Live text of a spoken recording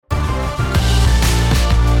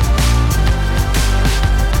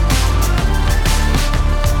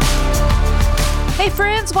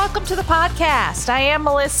friends, welcome to the podcast. I am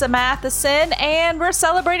Melissa Matheson, and we're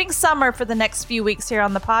celebrating summer for the next few weeks here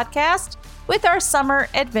on the podcast with our Summer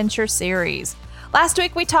Adventure Series. Last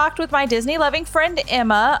week, we talked with my Disney-loving friend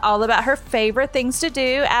Emma all about her favorite things to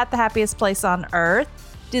do at the happiest place on earth,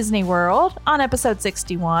 Disney World, on episode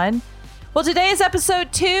 61. Well, today is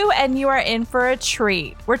episode 2, and you are in for a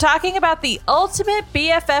treat. We're talking about the ultimate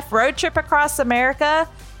BFF road trip across America,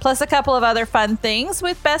 plus a couple of other fun things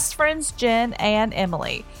with best friends Jen and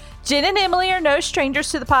Emily. Jen and Emily are no strangers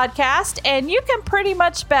to the podcast, and you can pretty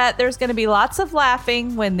much bet there's going to be lots of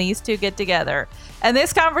laughing when these two get together. And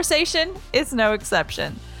this conversation is no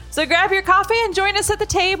exception. So grab your coffee and join us at the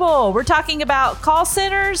table. We're talking about call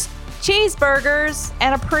centers, cheeseburgers,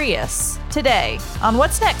 and a Prius today on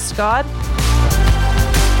What's Next, God?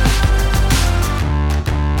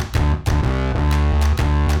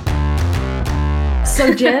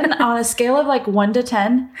 So Jen, on a scale of like 1 to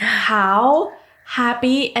 10, how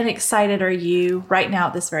happy and excited are you right now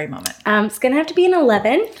at this very moment? It's going to have to be an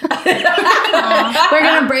 11. We're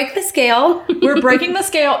going to break the scale. We're breaking the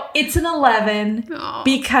scale. It's an 11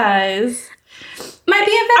 because... My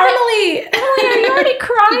BFF Emily, are you already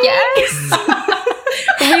crying? Yes.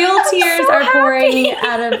 Real tears so are happy. pouring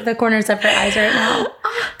out of the corners of her eyes right now.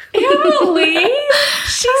 Emily,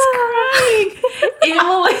 she's crying.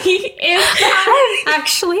 Emily is I'm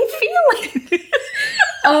actually feeling.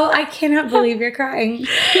 Oh, I cannot believe you're crying,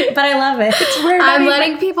 but I love it. I'm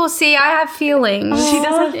letting people see I have feelings. She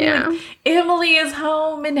does have Yeah. feelings. Emily is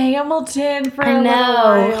home in Hamilton for I a little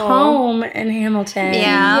know. while. Home in Hamilton.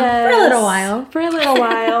 Yeah. For a little while. For a little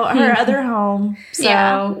while. Her other home. So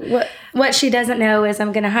Yeah. What she doesn't know is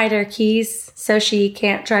I'm going to hide her keys so she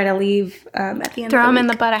can't try to leave at the end Throw of them the in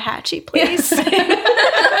week. the Buttahatchee, please.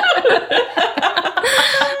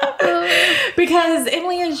 because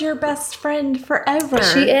Emily is your best friend forever.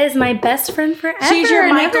 She is my best friend forever. She's your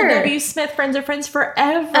and Michael ever. W. Smith friends are friends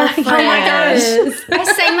forever. Oh my gosh. I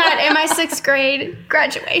sang that in my 6th grade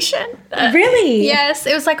graduation. Really? Yes,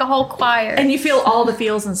 it was like a whole choir. And you feel all the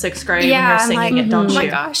feels in 6th grade yeah, when you're I'm singing like, it, don't oh my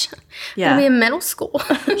you? gosh. Yeah. I'm in middle school.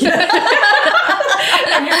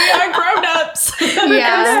 And here we are grown-ups.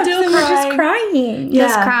 Yeah. Still And we're just crying. crying. Yeah.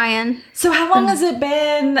 Just crying. So how long has it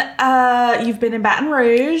been? You've been in Baton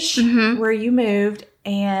Rouge, where you moved,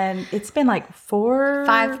 and it's been like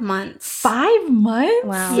 5 months. 5 months?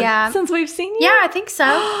 Wow. Yeah. Since we've seen you? Yeah, I think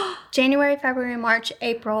so. January, February, March,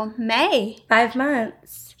 April, May. 5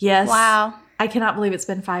 months. Yes. Wow. I cannot believe it's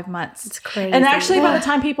been 5 months. It's crazy. And actually, by the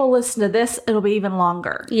time people listen to this, it'll be even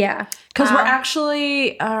longer. Yeah. Because we're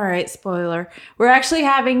actually, all right, spoiler, we're actually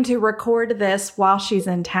having to record this while she's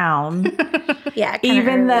in town. Yeah.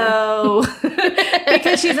 Even though,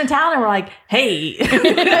 because she's in town and we're like, hey,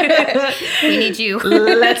 We need you.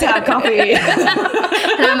 let's have coffee. And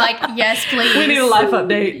I'm like, yes, please. We need a life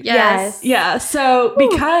update. Yes. Yeah. So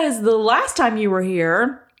because the last time you were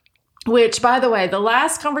here, which by the way, the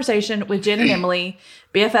last conversation with Jen and Emily,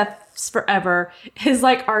 BFFs Forever, is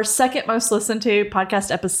like our second most listened to podcast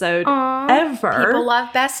episode ever. People love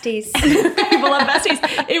besties. People love besties.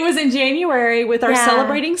 It was in January with our Yeah.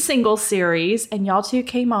 Celebrating Single series, and y'all two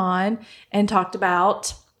came on and talked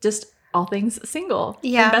about just all things single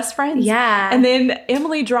Yeah. and best friends. Yeah. And then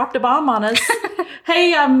Emily dropped a bomb on us.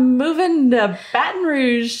 Hey, I'm moving to Baton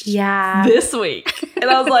Rouge Yeah. this week. And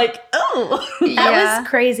I was like, oh. That was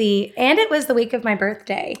crazy. And it was the week of my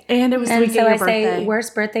birthday. And it was the And week so of your I birthday. say,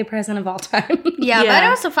 worst birthday present of all time. Yeah, Yeah. but it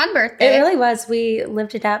was a fun birthday. It really was. We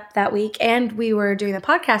lived it up that week, and we were doing the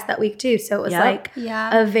podcast that week too. So it was Yep. like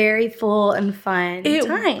Yeah. a very full and fun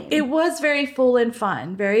time. It was very full and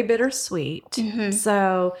fun, very bittersweet.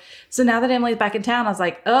 So now that Emily's back in town, I was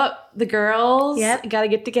like, oh, the girls got to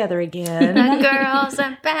get together again. The girls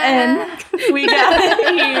are back. And we got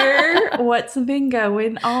to hear what's been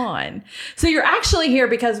going on. So you're actually here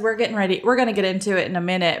because we're getting ready. We're going to get into it in a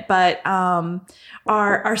minute, but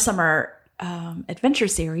our summer adventure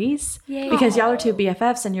series, because y'all are two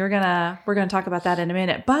BFFs, and we're gonna talk about that in a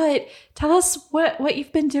minute. But tell us what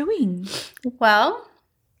you've been doing. Well,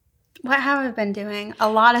 what have I been doing? A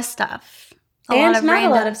lot of stuff. A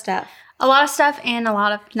lot of stuff. A lot of stuff and a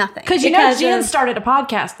lot of nothing. Because Jen started a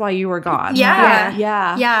podcast while you were gone. Yeah. right?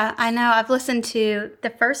 Yeah. Yeah, I know. I've listened to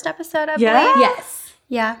the first episode, I Yeah? believe. Yes.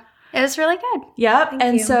 Yeah. It was really good. Yep.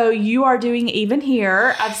 And you. so you are doing Even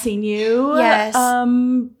Here. I've seen you Yes.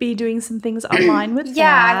 be doing some things online with Yeah,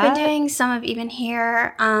 that. I've been doing some of Even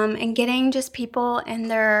Here and getting just people in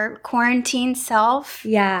their quarantine self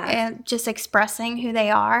Yeah. and just expressing who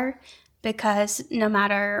they are, because no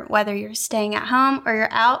matter whether you're staying at home or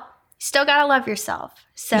you're out, still got to love yourself.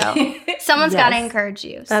 So someone's got to encourage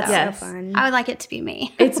you. That's so so fun. I would like it to be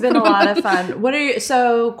me. It's been a lot of fun.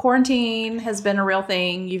 So quarantine has been a real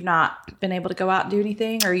thing. You've not been able to go out and do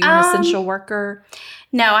anything? Are you an essential worker?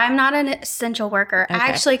 No, I'm not an essential worker. Okay. I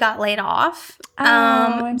actually got laid off.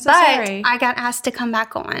 I'm so but sorry. I got asked to come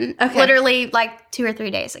back on Okay. literally 2 or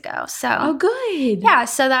 3 days ago. So Oh, good. yeah,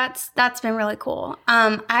 so that's been really cool.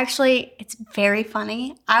 Actually, it's very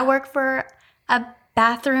funny. I work for a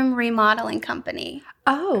bathroom remodeling company.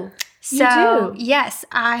 Oh, So you do? yes,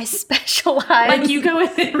 I specialize. Like you go in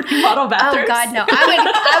and remodel bathrooms? Oh God, no!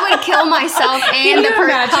 I would kill myself and the you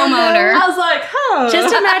imagine homeowner. I was like,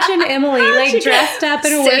 Just imagine Emily dressed up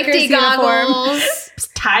in a worker's Safety uniform. goggles.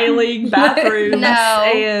 tiling bathrooms. No.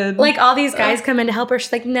 And All these guys come in to help her.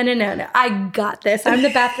 She's like, no. I got this. I'm the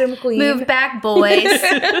bathroom queen. Move back, boys.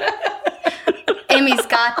 Amy's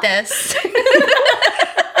got this.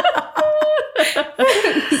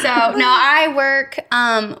 So no, I work.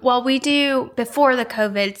 We do before the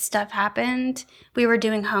COVID stuff happened. We were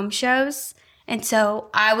doing home shows, and so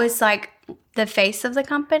I was the face of the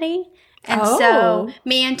company, and so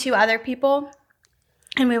me and 2 other people,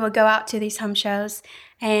 and we would go out to these home shows,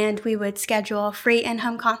 and we would schedule free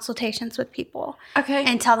in-home consultations with people. Okay.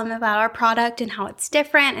 And tell them about our product and how it's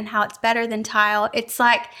different and how it's better than tile. It's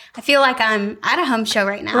I feel like I'm at a home show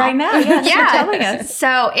right now. Right now, yes, Yeah. you're telling us.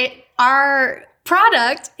 So our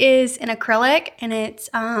product is an acrylic, and it's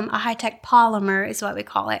a high-tech polymer is what we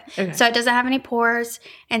call it. Okay. So it doesn't have any pores,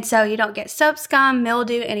 and so you don't get soap scum,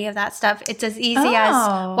 mildew, any of that stuff. It's as easy as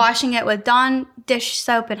washing it with Dawn dish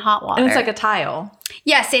soap and hot water. And it's like a tile.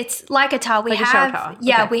 Yes, it's like a towel. We Like a shower have towel.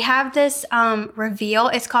 yeah, Okay. we have this Reveal.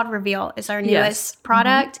 It's called Reveal. It's our newest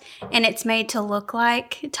product, and it's made to look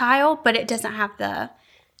like tile, but it doesn't have the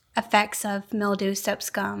effects of mildew, soap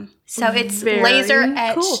scum. So it's Very laser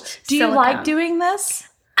etched. cool. Do you like doing this?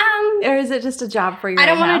 Or is it just a job for you I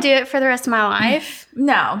don't right now? want to do it for the rest of my life,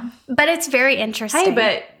 No. but it's very interesting. Hey,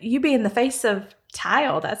 but you being the face of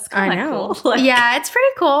tile, that's kind I of know. cool. yeah, it's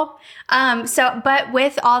pretty cool. But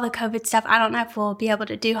with all the COVID stuff, I don't know if we'll be able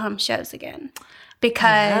to do home shows again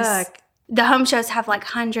because Yuck. the home shows have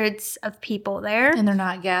hundreds of people there. And they're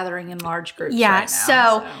not gathering in large groups Yeah, right now.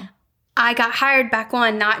 so I got hired back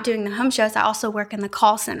on not doing the home shows. I also work in the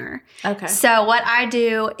call center. Okay. So what I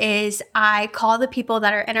do is I call the people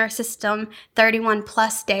that are in our system 31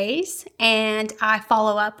 plus days, and I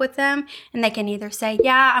follow up with them, and they can either say,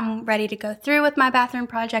 yeah, I'm ready to go through with my bathroom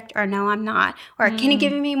project, or no, I'm not, or can you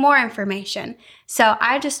give me more information? So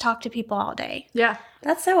I just talk to people all day. Yeah.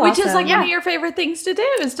 That's so awesome. Which is one of your favorite things to do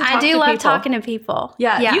is to talk to I do people. love talking to people.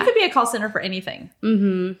 Yeah. You could be a call center for anything.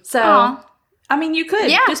 Mm-hmm. So, Aw. I mean, you could.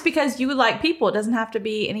 Yeah. Just because you like people. It doesn't have to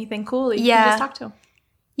be anything cool. You Yeah. can just talk to them.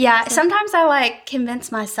 Yeah, sometimes I convince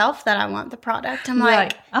myself that I want the product. I'm You're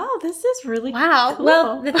like, oh, this is really wow. cool.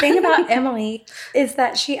 Well, the thing about Emily is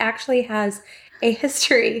that she actually has a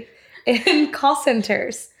history in call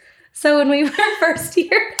centers. So when we were first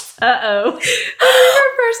years, Uh-oh.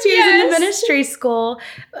 in the ministry school,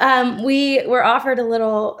 we were offered a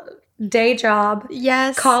little day job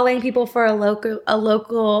Yes. calling people for a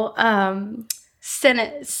local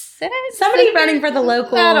Senate. somebody running for the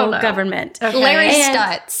local I don't know. government. Okay. Larry And-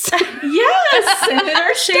 Stutz. Yes,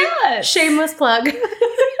 Senator Stutz. Shameless plug.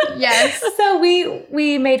 Yes. So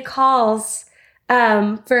we made calls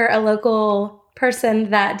for a local person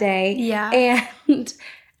that day. Yeah. And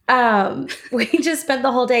we just spent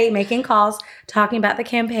the whole day making calls, talking about the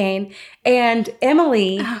campaign. And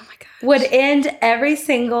Emily Oh my God. would end every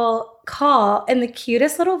single call in the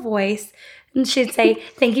cutest little voice. And she'd say,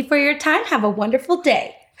 "Thank you for your time. Have a wonderful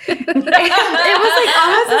day." And it was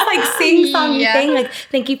almost this sing-songy Yeah. thing.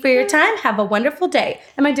 Thank you for your time. Have a wonderful day.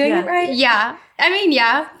 Am I doing Yeah. it right? Yeah. I mean,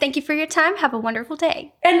 yeah. Thank you for your time. Have a wonderful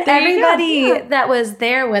day. And There you go. everybody that was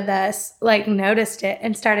there with us noticed it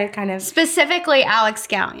and started kind of Specifically, Alex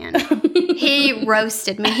Gallion. He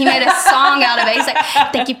roasted me. He made a song out of it. He's like,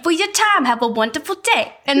 "Thank you for your time. Have a wonderful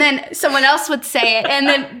day." And then someone else would say it, and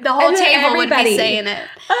then the whole And then table would everybody. be saying it.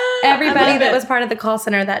 everybody love that it. was part of the call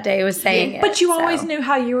center that day was saying it. But you so. always knew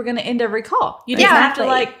how you were going to end every call. You didn't have to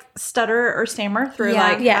Exactly. stutter or stammer through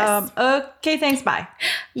Yeah. Yes. okay, thanks, bye.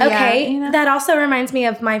 Okay, Yeah. you know? that also reminds me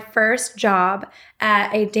of my first job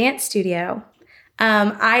at a dance studio.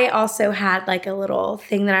 I also had a little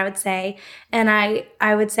thing that I would say, and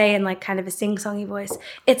I would say in kind of a sing-songy voice,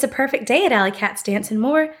 "It's a perfect day at Alley Cat's Dance and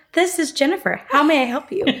More. This is Jennifer. How may I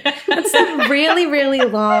help you?" That's a really, really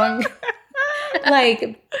long,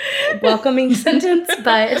 welcoming sentence,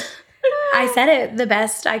 but I said it the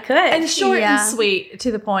best I could. And short Yeah. and sweet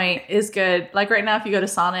to the point is good. Like right now, if you go to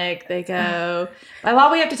Sonic, they go, by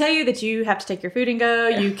law, we have to tell you that you have to take your food and go.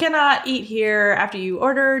 You cannot eat here after you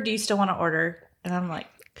order. Do you still want to order? And I'm like,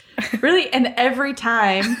 really? And every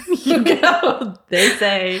time you go, they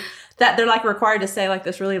say that they're like required to say like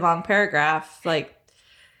this really long paragraph, like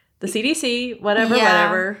the CDC, whatever, Yeah.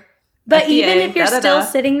 whatever. But FDA, even if you're da-da-da. still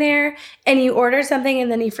sitting there and you order something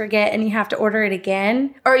and then you forget and you have to order it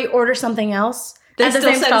again, or you order something else, They at the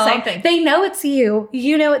still same say the stall, same thing. They know it's you.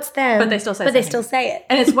 You know it's them. But they still say But they something. still say it.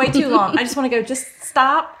 And it's way too long. I just want to go, just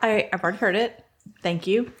stop. I've already heard it. Thank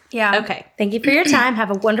you. Yeah. Okay. Thank you for your time. Have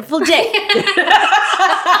a wonderful day.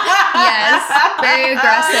 Yes. Very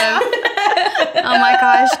aggressive. Oh my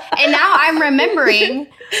gosh. And now I'm remembering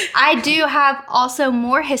I do have also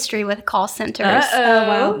more history with call centers.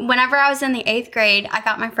 Uh-oh. Whenever I was in the 8th grade, I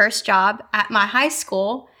got my first job at my high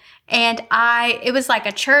school, and it was like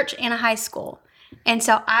a church and a high school. And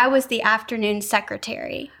so I was the afternoon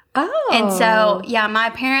secretary. Oh. And so, yeah, my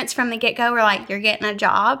parents from the get-go were like, you're getting a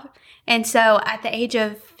job. And so at the age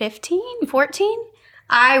of 15, 14,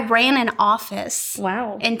 I ran an office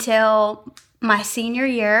Wow. until my senior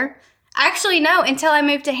year. Actually, no, until I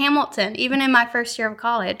moved to Hamilton, even in my first year of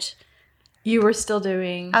college. You were still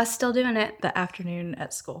doing I was still doing it. the afternoon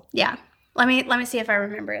at school. Yeah. Let me see if I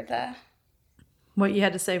remember What you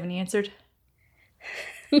had to say when you answered?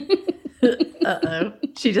 Uh-oh.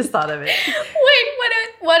 She just thought of it. Wait,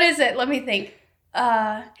 what is it? Let me think.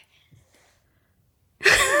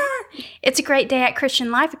 It's a great day at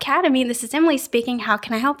Christian Life Academy. This is Emily speaking. How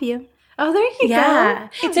can I help you? Oh, there you Yeah.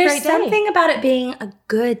 go. It's a There's great day. something about it being a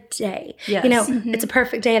good day. Yes. You know, it's a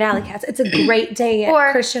perfect day at Alley Cats. It's a great day at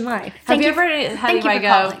Or- Christian Life. Have Thank you you- ever had thank you anybody for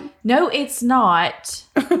go, calling. no, it's not,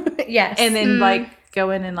 Yes. and then like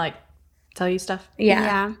go in and like tell you stuff?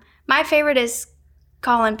 yeah. My favorite is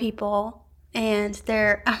calling people and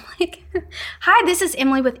I'm like, hi, this is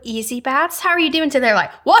Emily with Easy Baths. How are you doing today? They're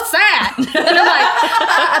like, what's that? And I'm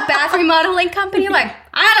like, a bath remodeling company? Like,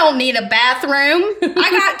 I don't need a bathroom.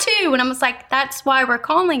 I got two. And I was like, that's why we're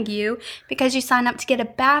calling you, because you signed up to get a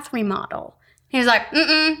bath remodel. He was like, no,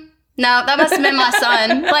 that must have been my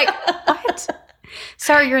son. Like, what?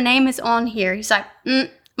 Sir, your name is on here. He's like,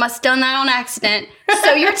 must have done that on accident.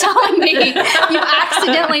 So you're telling me you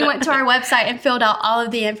accidentally went to our website and filled out all of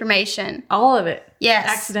the information? All of it. Yes.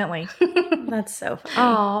 Accidentally. That's so funny.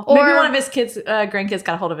 Oh. Or- Maybe one of his kids, grandkids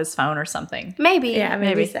got a hold of his phone or something. Maybe. Yeah,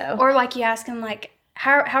 maybe Maybe. so. Or like you ask them, like,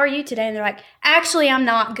 how are you today? And they're like, actually, I'm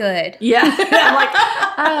not good. Yeah. I'm like,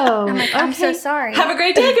 oh. I'm like, I'm so sorry. Have a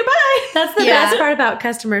great day. Goodbye. That's the Yeah. best part about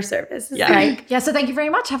customer service. It's Yeah. like, Yeah, so thank you very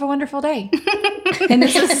much. Have a wonderful day. And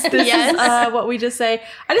this is Yes. what we just say.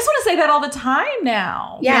 I just want to say that all the time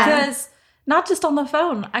now. Yeah. Because not just on the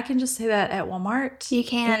phone. I can just say that at Walmart. You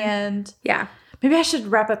can. And yeah. maybe I should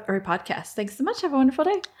wrap up every podcast. Thanks so much. Have a wonderful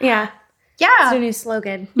day. Yeah. It's Yeah. your new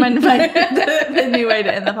slogan. The new way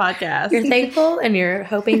to end the podcast. You're thankful and you're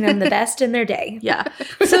hoping them the best in their day. Yeah.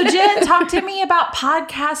 So Jen, talk to me about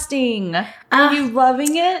podcasting. Are you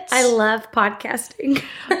loving it? I love podcasting.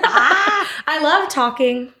 I love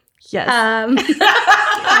talking. Yes.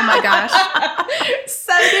 Oh my gosh.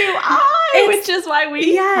 So do I, which is why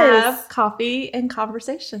we Yes. have coffee and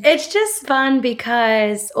conversation. It's just fun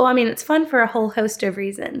because, well, I mean, it's fun for a whole host of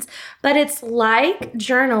reasons, but it's like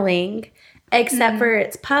journaling, except for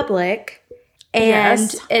it's public and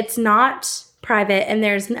Yes. it's not private. And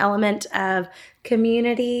there's an element of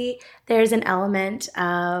community. There's an element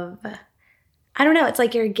of, I don't know, it's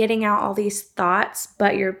like you're getting out all these thoughts,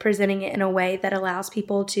 but you're presenting it in a way that allows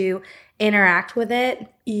people to interact with it.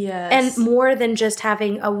 Yes. And more than just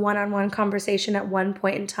having a one-on-one conversation at one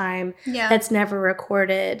point in time Yeah. that's never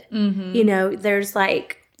recorded. Mm-hmm. You know,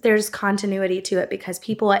 there's continuity to it because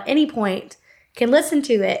people at any point can listen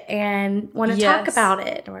to it and want to talk Yes. about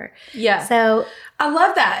it. Or Yeah. so I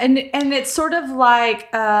love that. And it's sort of like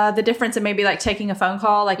the difference in maybe like taking a phone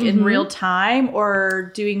call like in real time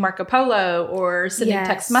or doing Marco Polo or sending Yes.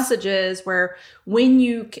 text messages where when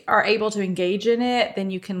you are able to engage in it,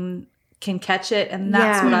 then you can catch it. And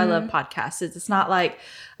that's Yeah. what I love podcasts is. It's not like,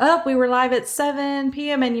 oh, we were live at 7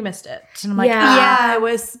 p.m. and you missed it. And I'm like, Yeah. I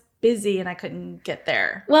was busy and I couldn't get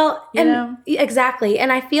there. well, You and know? exactly.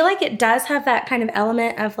 And I feel like it does have that kind of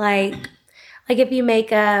element of like if you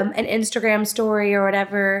make an Instagram story or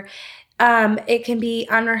whatever, it can be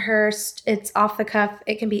unrehearsed, it's off the cuff,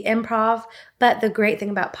 it can be improv. But the great thing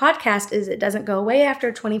about podcast is it doesn't go away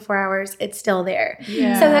after 24 hours. It's still there.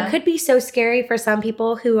 Yeah. So that could be so scary for some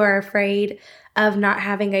people who are afraid of not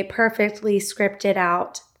having a perfectly scripted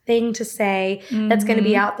out thing to say that's going to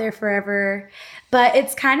be out there forever. But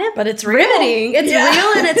it's kind of it's real. riveting. It's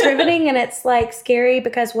real and it's riveting and it's like scary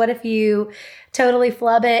because what if you totally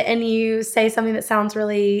flub it and you say something that sounds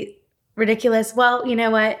really ridiculous? Well, you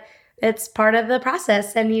know what? It's part of the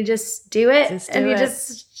process and you just do it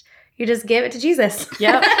you just give it to Jesus.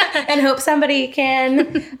 Yep. And hope somebody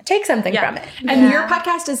can take something from it. And your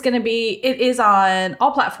podcast is going to be, it is on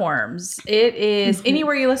all platforms. It is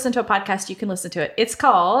anywhere you listen to a podcast, you can listen to it. It's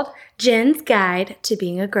called Jen's Guide to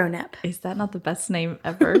Being a Grown-Up. Is that not the best name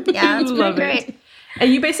ever? Yeah, it's Love pretty it. great.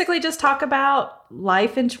 And you basically just talk about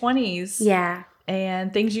life in 20s. Yeah.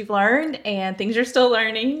 And things you've learned and things you're still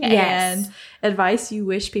learning. Yes. And advice you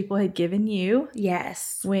wish people had given you.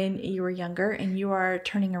 Yes. When you were younger, and you are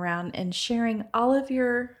turning around and sharing all of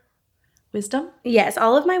your wisdom. Yes,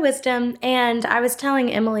 all of my wisdom. And I was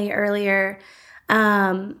telling Emily earlier,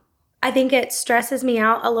 I think it stresses me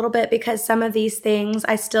out a little bit because some of these things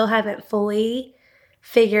I still haven't fully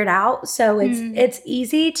figured out. So it's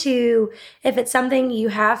easy to, if it's something you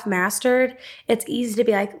have mastered, it's easy to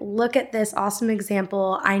be like, look at this awesome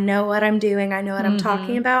example. I know what I'm doing. I know what I'm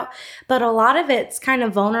talking about. But a lot of it's kind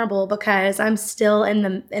of vulnerable because I'm still in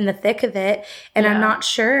the thick of it and I'm not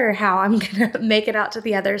sure how I'm going to make it out to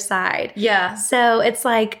the other side. Yeah. So it's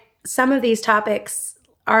like some of these topics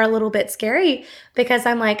are a little bit scary because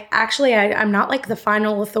I'm like, actually, I'm not like the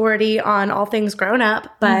final authority on all things grown up,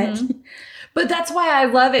 but But that's why I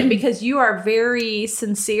love it, because you are very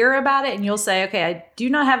sincere about it and you'll say, okay, I do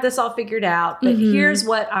not have this all figured out, but here's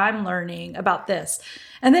what I'm learning about this.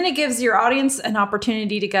 And then it gives your audience an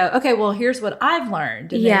opportunity to go, okay, well, here's what I've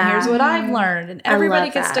learned. And then here's what I've learned. And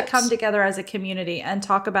everybody gets to come together as a community and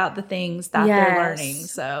talk about the things that they're learning.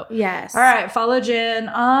 So, all right, follow Jen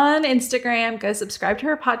on Instagram. Go subscribe to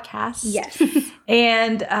her podcast. Yes.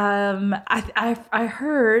 And I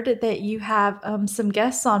heard that you have some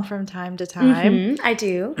guests on from time to time. I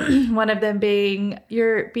do. One of them being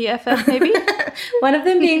your BFF, maybe? One of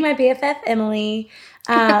them being my BFF, Emily.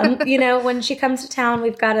 You know, when she comes to town,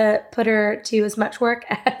 we've got to put her to as much work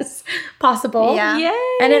as possible. Yeah.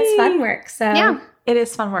 Yay. And it's fun work. So Yeah. It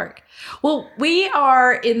is fun work. Well, we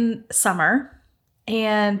are in summer,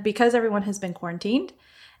 and because everyone has been quarantined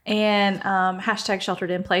and hashtag sheltered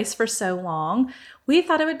in place for so long, we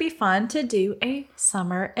thought it would be fun to do a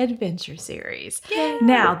summer adventure series. Yay.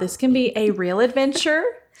 Now, this can be a real adventure,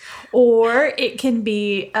 or it can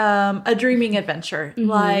be a dreaming adventure,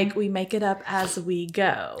 like we make it up as we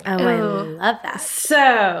go. Oh, I love that.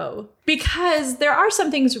 So, because there are some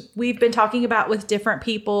things we've been talking about with different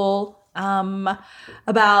people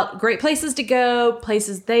about great places to go,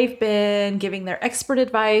 places they've been, giving their expert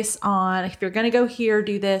advice on if you're going to go here,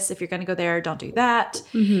 do this. If you're going to go there, don't do that.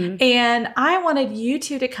 And I wanted you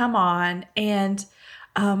two to come on and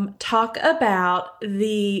talk about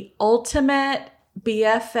the ultimate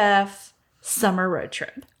BFF summer road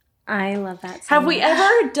trip. I love that. Have we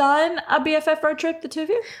ever done a BFF road trip, the two of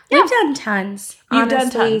you? We've done tons. You've done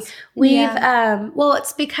honestly. tons. We've, well,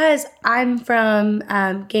 it's because I'm from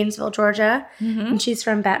Gainesville, Georgia, and she's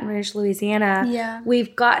from Baton Rouge, Louisiana. Yeah.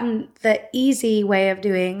 We've gotten the easy way of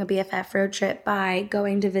doing a BFF road trip by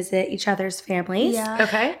going to visit each other's families. Yeah.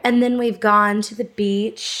 Okay. And then we've gone to the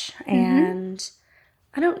beach and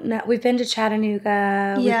I don't know. We've been to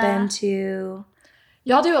Chattanooga. We've been to...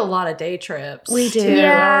 Y'all do a lot of day trips. We do. Too,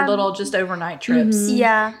 Yeah. or little just overnight trips.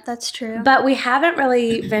 Yeah, that's true. But we haven't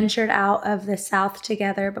really ventured out of the South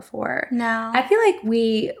together before. No. I feel like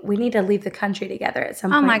we need to leave the country together at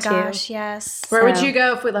some Oh point, my too. gosh, yes. Where would So- you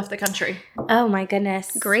go if we left the country? Oh, my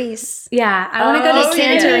goodness. Greece. Yeah, I want to go Oh, to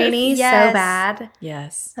yes. Santorini so Yes. bad.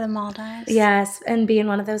 Yes. Or the Maldives. Yes, and be in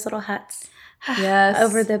one of those little huts Yes.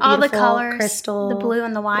 over the beautiful All the colors. crystal, The blue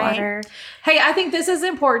and the white. water. Hey, I think this is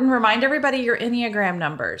important. Remind everybody your Enneagram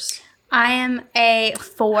numbers. I am a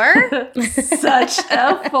 4. Such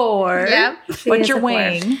a 4. Yep. She What's is your a 4.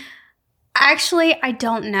 wing? Actually, I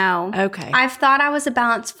don't know. Okay. I've thought I was a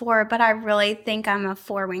balance 4, but I really think I'm a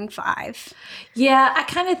 4-wing 5. Yeah, I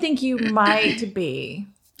kind of think you might be.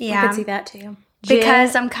 I Yeah. could see that too.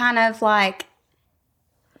 Because I'm kind of like,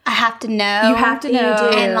 I have to know. You have to You know.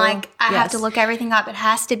 do. And like, I have Yes. to look everything up. It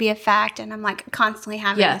has to be a fact. And I'm like constantly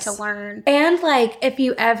having Yes. to learn. And like, if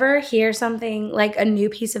you ever hear something like a new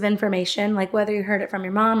piece of information, like whether you heard it from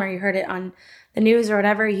your mom or you heard it on the news or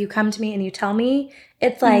whatever, you come to me and you tell me,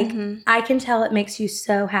 it's like, I can tell it makes you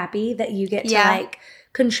so happy that you get to Yeah. like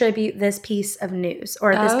contribute this piece of news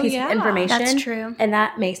or this Oh, piece yeah. of information. That's true. And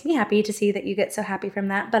that makes me happy to see that you get so happy from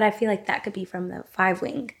that. But I feel like that could be from the 5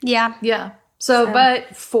 wing. Yeah. Yeah. So, but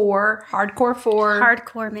hardcore 4.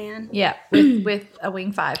 Hardcore, man. Yeah, with a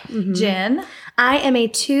wing 5. Jen? I am a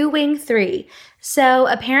 2 wing 3. So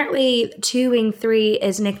apparently 2 wing 3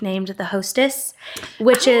 is nicknamed the hostess,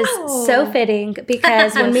 which is so fitting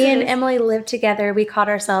because when me and Emily lived together, we called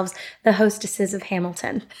ourselves the hostesses of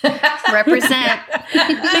Hamilton. Represent.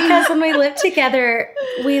 Because when we lived together,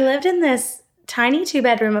 we lived in this tiny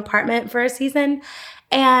 2-bedroom apartment for a season.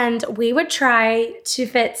 And we would try to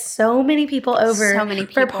fit so many people over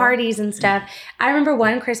for parties and stuff. I remember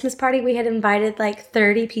one Christmas party, we had invited like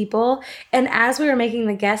 30 people. And as we were making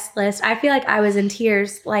the guest list, I feel like I was in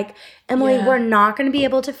tears. Like, Emily, we're not going to be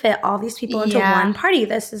able to fit all these people into one party.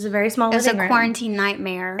 This is a very small living room. It was a quarantine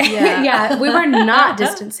nightmare. Yeah, we were not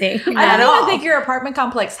distancing. I don't even think your apartment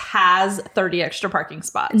complex has 30 extra parking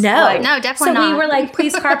spots. No. No, definitely not. So we were like,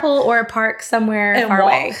 please carpool or park somewhere And far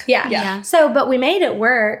walk. away. Yeah. So, but we made it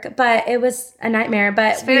work, but it was a nightmare.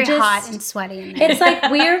 But It's very hot and sweaty in there. It's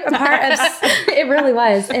like we're a part of, it really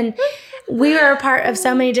was. And we were a part of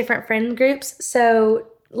so many different friend groups. So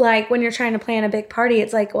like when you're trying to plan a big party,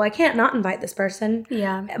 it's like, well, I can't not invite this person.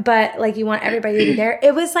 Yeah. But like you want everybody to be there.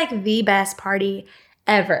 It was like the best party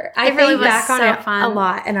ever. I really think was back on so it fun. a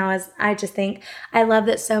lot. And I just think I love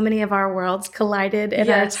that so many of our worlds collided in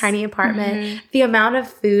our tiny apartment. The amount of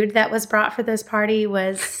food that was brought for this party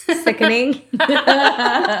was sickening.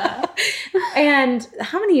 And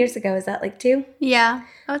how many years ago is that? Like 2? Yeah,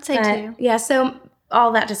 I would say 2. Yeah, so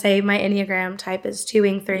all that to say, my Enneagram type is 2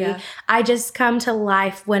 wing 3. Yeah. I just come to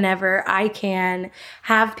life whenever I can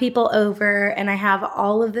have people over and I have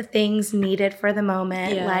all of the things needed for the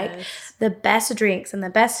moment, like the best drinks and the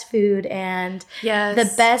best food and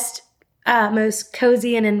the best, most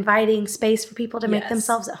cozy and inviting space for people to make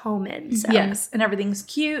themselves at home in. So. Yes, and everything's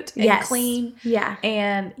cute and clean. Yeah.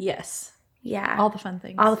 And all the fun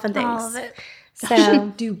things. All the fun things. All of it.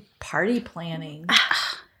 So, do party planning.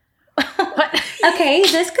 okay,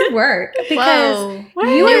 this could work because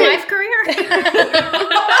New life career.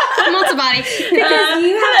 Multibody. because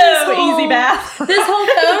you have this whole, easy bath. This whole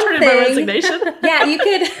phone Turn in my thing. resignation. Yeah, you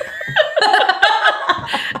could.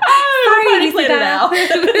 Party easy plan it out.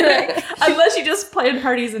 bath. Unless you just plan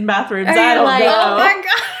parties in bathrooms. Or I you're don't like, know. Oh my god.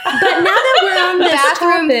 But now that we're on this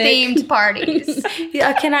Bathroom topic, themed parties.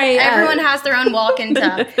 can I? Everyone has their own walk-in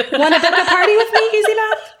tub. Want to book a party with me, Easy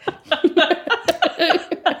Bath?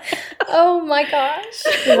 Oh my gosh!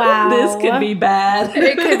 Wow, This could be bad.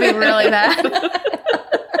 It could be really bad.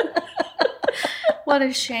 What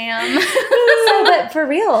a sham. So, but for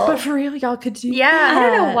real, But for real, y'all could do I Yeah.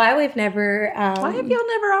 don't know why we've never. Why have y'all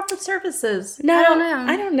never offered services? No, I don't know.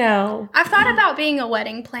 I don't know. I've thought about being a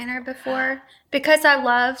wedding planner before because I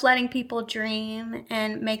love letting people dream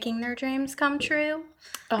and making their dreams come true.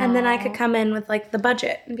 And then I could come in with like the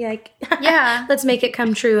budget and be like, Yeah. let's make it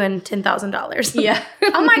come true in $10,000. Yeah.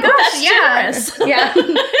 Oh my gosh, yeah. Yeah.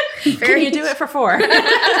 Can you do it for 4?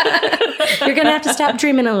 You're gonna have to stop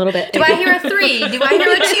dreaming a little bit. Do I hear a 3? Do I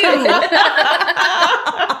hear a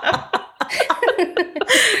 2?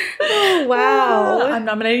 Oh, wow. I'm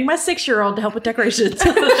nominating my 6-year-old to help with decorations.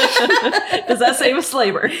 Does that save us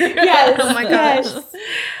labor? Yes. Oh my gosh. Yes.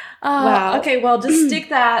 Wow. Okay, well, just stick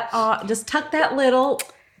that, just tuck that little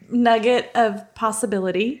nugget of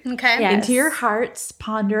possibility Okay. Yeah. into your hearts,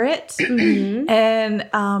 ponder it, and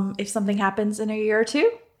if something happens in a year or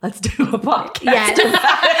 2, let's do a podcast.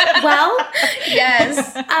 Yes. Well,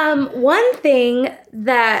 Yes. one thing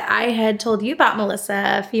that I had told you about,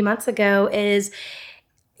 Melissa, a few months ago is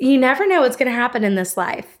you never know what's going to happen in this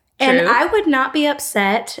life. And True. I would not be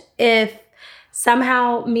upset if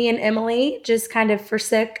somehow me and Emily just kind of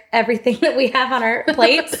forsook everything that we have on our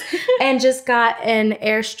plates and just got an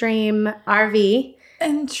Airstream RV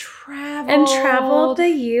And traveled the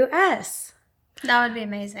U.S. That would be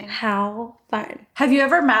amazing. How fun. Have you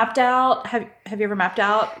ever mapped out? Have you ever mapped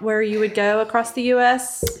out where you would go across the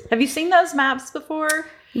U.S.? Have you seen those maps before?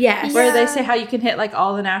 Yes. Where they say how you can hit like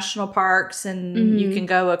all the national parks and you can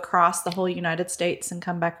go across the whole United States and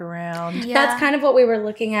come back around. Yeah. That's kind of what we were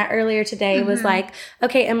looking at earlier today was like,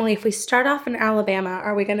 okay, Emily, if we start off in Alabama,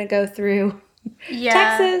 are we going to go through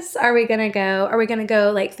Texas? Are we going to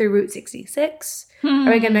go like through Route 66?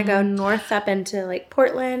 Are we going to go north up into like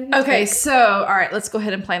Portland? Okay, Like, so all right, let's go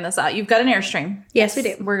ahead and plan this out. You've got an Airstream. yes, we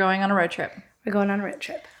do. We're going on a road trip. We're going on a road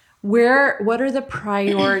trip. What are the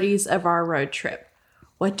priorities of our road trip?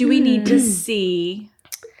 What do we need to see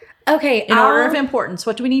Okay. in order of importance?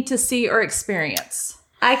 What do we need to see or experience?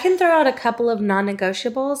 I can throw out a couple of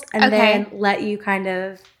non-negotiables and Okay. then let you kind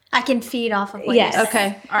of. I can feed off of what Yes. you said.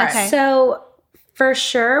 Okay, all right. Okay. So for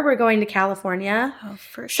sure, we're going to California. Oh,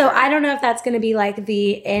 for So sure. I don't know if that's going to be like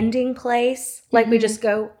the ending place. Like we just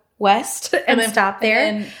go west and stop there.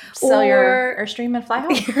 And sell your Airstream and fly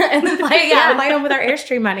home. And then fly home with our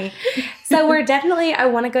Airstream money. So I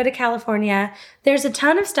want to go to California. There's a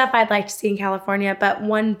ton of stuff I'd like to see in California, but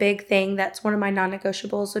one big thing that's one of my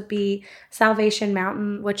non-negotiables would be Salvation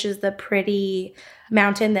Mountain, which is the pretty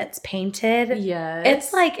mountain that's painted. Yes.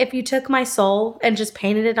 It's like if you took my soul and just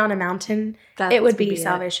painted it on a mountain, it would be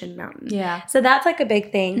Salvation Mountain. Yeah. So that's like a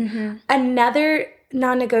big thing. Another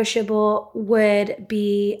non-negotiable would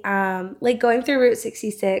be like going through Route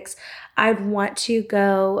 66. I'd want to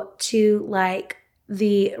go to like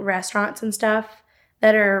the restaurants and stuff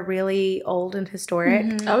that are really old and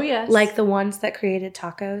historic. Oh, yes. Like the ones that created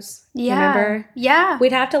tacos. Yeah. Remember? Yeah.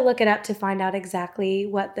 We'd have to look it up to find out exactly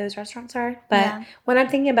what those restaurants are. But when I'm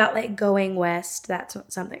thinking about like going west, that's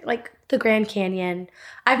something like the Grand Canyon.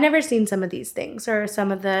 I've never seen some of these things or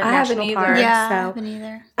some of the national parks. Yeah, so. I haven't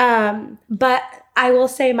either. But I will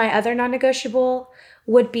say my other non-negotiable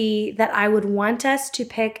would be that I would want us to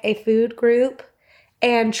pick a food group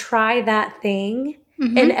and try that thing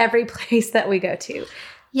in every place that we go to.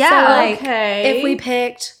 Yeah. So like okay. if we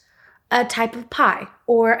picked a type of pie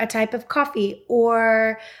or a type of coffee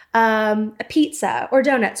or a pizza or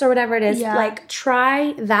donuts or whatever it is, like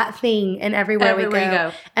try that thing in everywhere we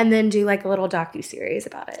go, and then do like a little docuseries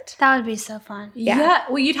about it. That would be so fun. Yeah.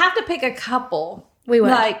 Well, you'd have to pick a couple. We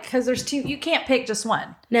would. Like, because there's two. You can't pick just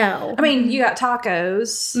one. No. I mean, you got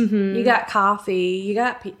tacos, you got coffee,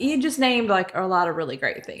 you just named like a lot of really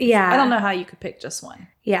great things. Yeah. I don't know how you could pick just one.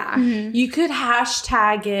 Yeah. You could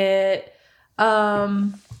hashtag it,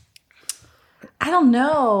 I don't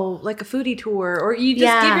know, like a foodie tour, or you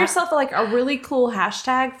just give yourself like a really cool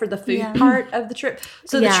hashtag for the food part of the trip.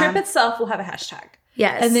 So the trip itself will have a hashtag.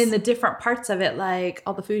 Yes. And then the different parts of it, like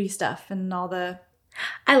all the foodie stuff and all the...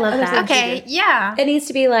 I love that. Okay, yeah. It needs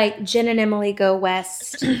to be like Jen and Emily go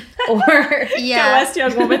west or Go west,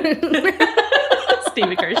 young woman.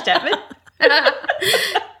 Stephen Curtis Chapman.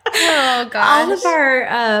 Oh, gosh. all of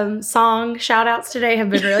our song shout outs today have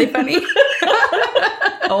been really funny.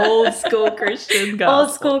 Old school Christian gospel.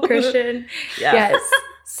 Old school Christian. Yes.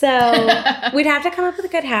 So we'd have to come up with a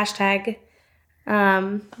good hashtag.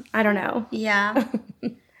 I don't know. Yeah.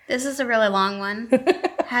 This is a really long one.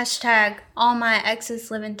 Hashtag all my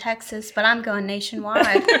exes live in Texas, but I'm going nationwide.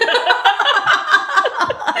 Because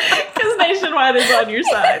Nationwide is on your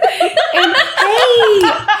side. And hey,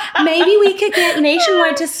 maybe we could get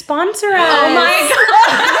Nationwide to sponsor us. Oh my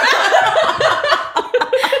God.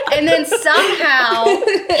 And then somehow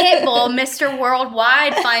Pitbull, Mr.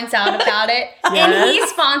 Worldwide, finds out about it and he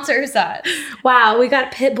sponsors us. Wow, we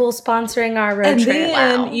got Pitbull sponsoring our road And trip.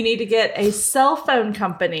 then you need to get a cell phone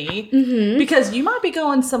company because you might be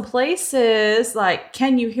going some places like,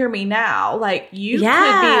 can you hear me now? Like you could be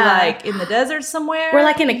like in the desert somewhere. We're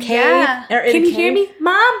like in a cave. Yeah. Can you hear me?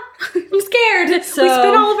 Mom, I'm scared. So- we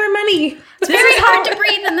spent all of our money. It's very hard to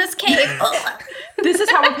breathe in this cave. This is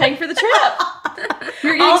how we're paying for the trip.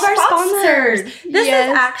 You're getting All of our sponsored. sponsors. This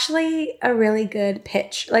is actually a really good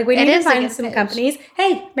pitch. Like we need to is a find good some pitch. companies.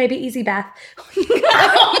 Hey, maybe Easy Bath.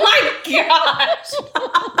 Oh my gosh.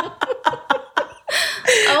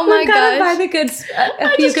 Oh my We've got to gosh. find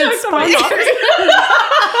a few good sponsors.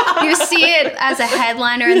 You see it as a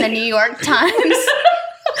headliner in the New York Times.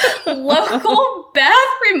 Local bath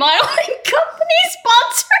remodeling company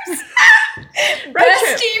sponsors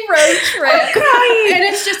Bestie road trip. And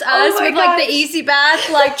it's just us with like the Easy Bath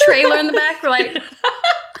like trailer in the back. We're like,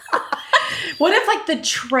 What if like the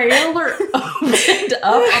trailer opened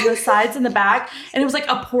up on the sides and the back and it was like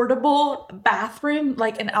a portable bathroom,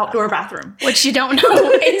 like an outdoor bathroom? what you don't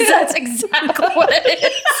know is that's exactly what it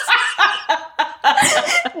is.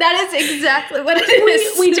 That is exactly what it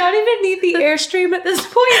is. We don't even need the Airstream at this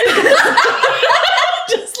point.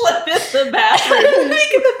 Just let it in the bathroom. Make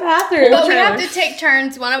it the bathroom. But we have to take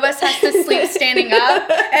turns. One of us has to sleep standing up,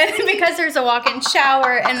 and because there's a walk-in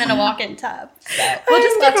shower and then a walk-in tub. So We'll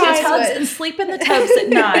just get That's two tubs what- and sleep in the tubs at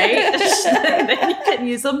night. Then you can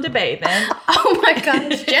use them to bathe in. Oh my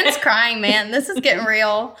gosh, Jen's crying, man. This is getting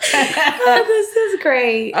real. Oh, this is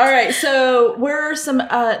great. All right, so where are some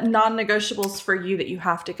non-negotiables for you that you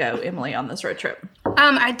have to go, Emily, on this road trip?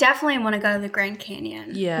 I definitely want to go to the Grand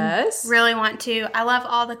Canyon. Yes. Really want to. I love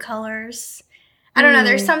all the colors. I don't know.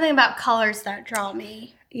 There's something about colors that draw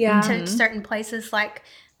me Yeah. to certain places, like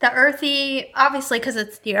the earthy, obviously because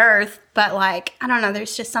it's the earth, but like, I don't know.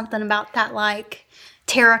 There's just something about that like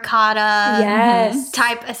terracotta Yes.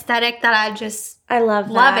 type aesthetic that I just I love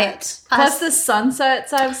love that. it. Plus the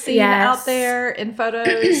sunsets I've seen Yes. out there in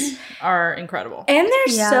photos are incredible. And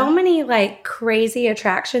there's Yeah. so many like crazy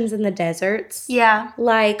attractions in the deserts. Yeah.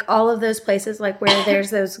 Like all of those places like where there's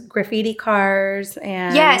those graffiti cars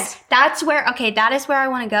and Yes, that is where I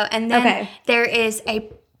want to go. And then Okay. there is a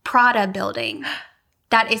Prada building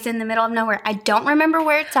that is in the middle of nowhere. I don't remember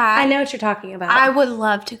where it's at. I know what you're talking about. I would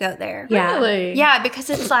love to go there. Yeah. Really? Yeah, because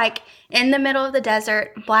it's like in the middle of the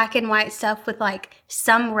desert, black and white stuff with like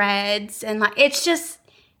some reds and like it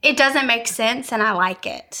doesn't make sense and I like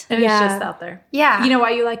it. And Yeah. it's just out there. Yeah. You know why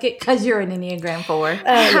you like it? Because you're an Enneagram 4.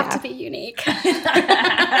 I have yeah. to be unique. There's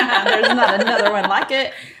not another one like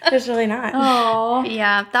it. There's really not. Oh.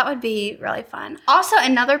 Yeah, that would be really fun. Also,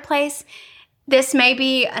 another place, this may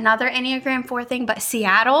be another Enneagram 4 thing, but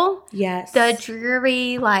Seattle, Yes. the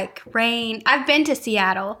dreary, like, rain. I've been to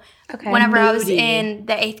Seattle Okay. whenever I was Moody. in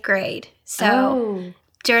the 8th grade. So, Oh.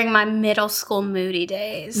 during my middle school moody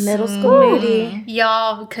days. Middle school Mm. moody.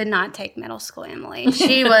 Y'all could not take middle school Emily.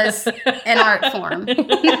 She was an art form.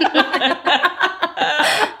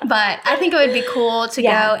 But I think it would be cool to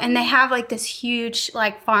Yeah. go. And they have like this huge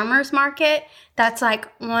like farmer's market that's like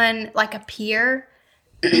on like a pier.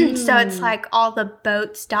 So it's like all the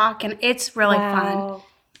boats dock and it's really fun. Wow.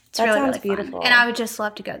 It's That really, sounds really beautiful. fun. And I would just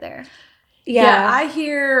love to go there. Yeah, I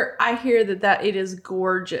hear that it is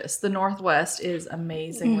gorgeous. The Northwest is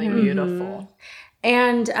amazingly Mm-hmm. beautiful.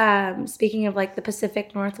 And speaking of like the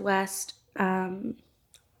Pacific Northwest,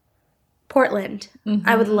 Portland.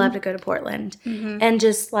 I would love to go to Portland and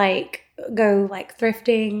just like go like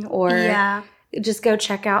thrifting or Yeah. just go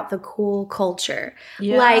check out the cool culture.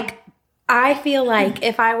 Yeah. Like I feel like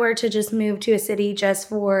if I were to just move to a city just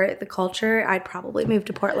for the culture, I'd probably move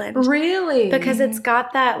to Portland. Really? Because it's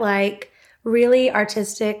got that like really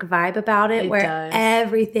artistic vibe about it, It where does.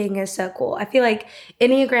 everything is so cool. I feel like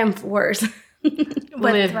Enneagram 4s.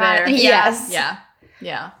 live there. Yes. Yeah.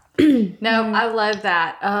 Yeah. No, I love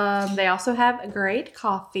that. They also have great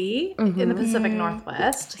coffee in the Pacific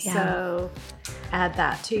Northwest. Yeah. So add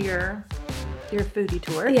that to your foodie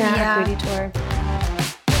tour. Yeah. Foodie tour.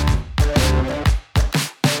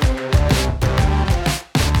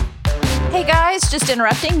 Hey guys, just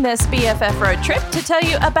interrupting this BFF road trip to tell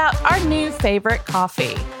you about our new favorite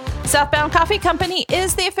coffee. Southbound Coffee Company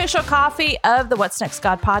is the official coffee of the What's Next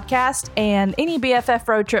God podcast, and any BFF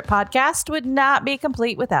road trip podcast would not be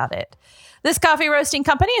complete without it. This coffee roasting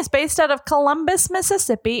company is based out of Columbus,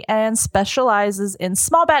 Mississippi, and specializes in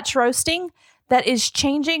small batch roasting that is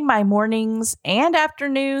changing my mornings and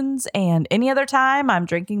afternoons and any other time I'm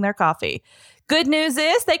drinking their coffee. Good news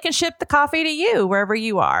is they can ship the coffee to you wherever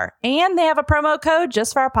you are. And they have a promo code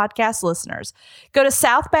just for our podcast listeners. Go to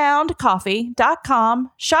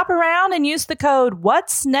southboundcoffee.com, shop around, and use the code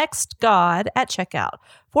What's Next God at checkout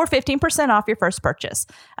for 15% off your first purchase.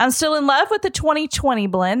 I'm still in love with the 2020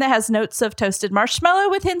 blend that has notes of toasted marshmallow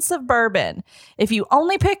with hints of bourbon. If you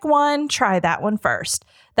only pick one, try that one first.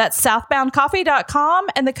 That's southboundcoffee.com,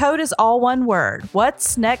 and the code is all one word.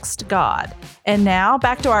 What's Next God? And now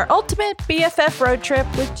back to our ultimate BFF road trip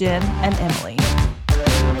with Jen and Emily.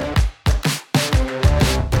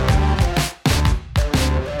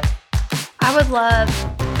 I would love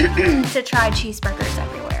to try cheeseburgers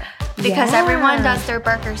everywhere because Yeah. everyone does their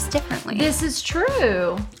burgers differently. This is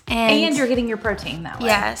true. And you're getting your protein that way.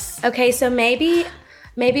 yes. Okay, so maybe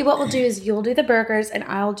what we'll do is you'll do the burgers and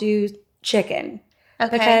I'll do chicken.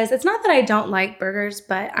 Okay. Because it's not that I don't like burgers,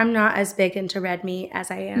 but I'm not as big into red meat as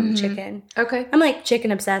I am chicken. Okay. I'm like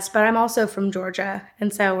chicken obsessed, but I'm also from Georgia.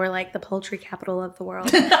 And so we're like the poultry capital of the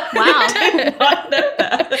world. Wow.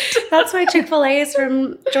 That's why Chick-fil-A is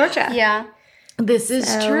from Georgia. Yeah. This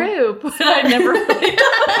is So- true, but I never really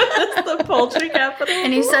thought it was the poultry capital.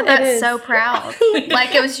 And you said It that is. so proud.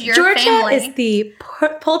 Like it was your Georgia family. is the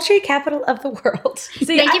poultry capital of the world.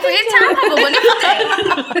 See, Thank you for your time. Have a wonderful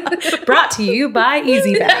day. Brought to you by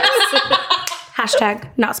Easy Bags. Hashtag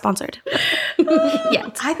not sponsored.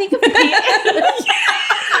 Yet. I think of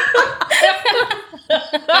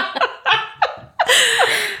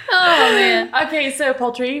Oh man. Okay, so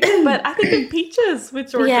poultry, but I think of peaches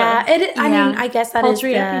with Georgia. Yeah, I Yeah. mean, I guess that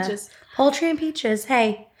Poultry is and the- peaches. Poultry and peaches.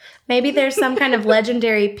 Hey, maybe there's some kind of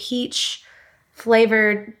legendary peach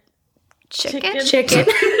flavored Chicken. chicken.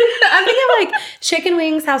 I'm thinking of like chicken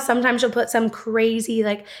wings, how sometimes you'll put some crazy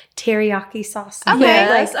like teriyaki sauce. in Okay. it.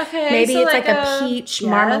 Yes, Like, okay, maybe so it's like like a a- peach yes.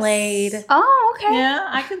 marmalade. Oh, okay. Yeah,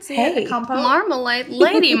 I can see Hey, it. A compote. Marmalade.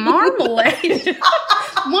 Lady Marmalade.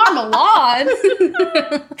 Marmalade.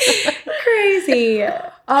 Crazy.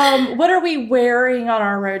 What are we wearing on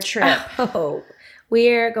our road trip? Oh,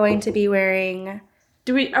 we're going to be wearing.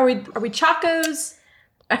 Are we Chacos?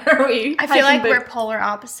 Are we? I feel like we're polar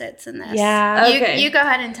opposites in this. Yeah. Okay. You go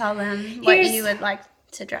ahead and tell them what you would like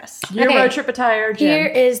to dress. Your Okay. road trip attire, Jen. Here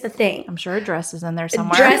is the thing. I'm sure a dress is in there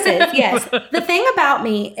somewhere. Dresses, yes. The thing about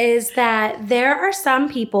me is that there are some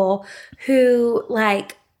people who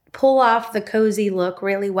like pull off the cozy look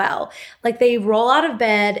really well. Like they roll out of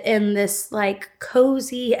bed in this like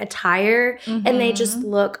cozy attire and they just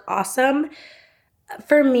look awesome.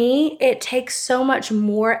 For me, it takes so much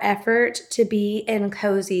more effort to be in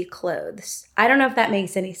cozy clothes. I don't know if that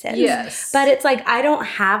makes any sense. Yes. But it's like I don't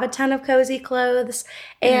have a ton of cozy clothes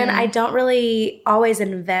and I don't really always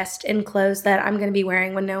invest in clothes that I'm going to be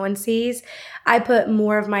wearing when no one sees. I put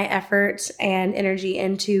more of my effort and energy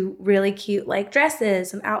into really cute like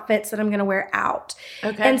dresses and outfits that I'm going to wear out.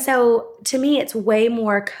 Okay. And so to me, it's way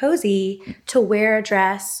more cozy to wear a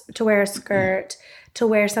dress, to wear a skirt, to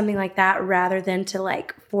wear something like that rather than to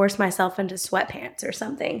like force myself into sweatpants or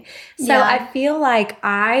something. So Yeah. I feel like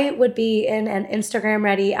I would be in an Instagram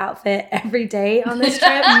ready outfit every day on this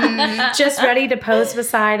trip, just ready to pose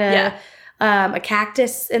beside a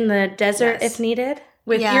cactus in the desert Yes. if needed.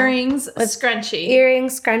 With Yeah. earrings, a scrunchie.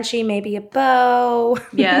 Earrings, scrunchie, maybe a bow.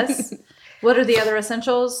 Yes. What are the other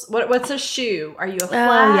essentials? What's a shoe? Are you a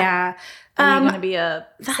flat? Oh yeah. Are you going to be a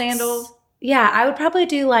that's- sandal? Yeah, I would probably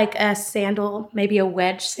do like a sandal, maybe a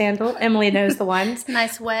wedge sandal. Emily knows the ones.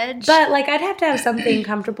 Nice wedge. But like I'd have to have something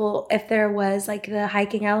comfortable if there was like the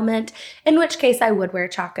hiking element, in which case I would wear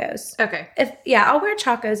Chacos. Okay. I'll wear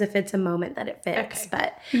Chacos if it's a moment that it fits. Okay.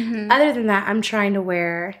 But Mm-hmm. other than that, I'm trying to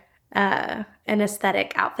wear an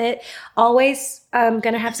aesthetic outfit. Always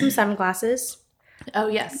gonna have some sunglasses. Oh,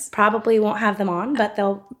 yes. Probably won't have them on, but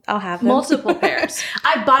I'll have them. Multiple pairs.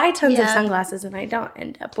 I buy tons of Yeah. sunglasses and I don't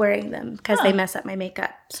end up wearing them because they mess up my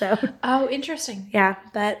makeup. So Oh, interesting. yeah,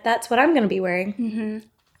 but that's what I'm gonna be wearing. Mm-hmm.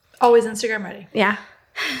 Always Instagram ready. Yeah.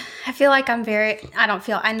 I feel like I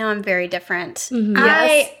know I'm very different. Mhm.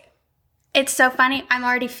 Yes. It's so funny. I'm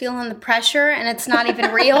already feeling the pressure and it's not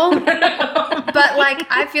even real. But like,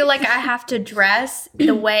 I feel like I have to dress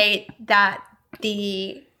the way that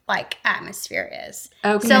the like atmosphere is.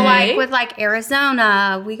 Okay. So like with like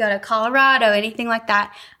Arizona, we go to Colorado, anything like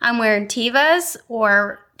that. I'm wearing Tevas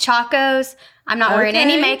or Chacos. I'm not wearing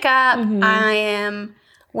any Okay. makeup. Mhm. I am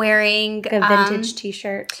wearing A vintage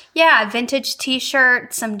t-shirt. yeah, a vintage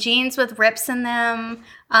t-shirt, some jeans with rips in them,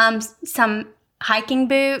 some hiking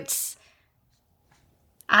boots.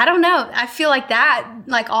 I don't know. I feel like that,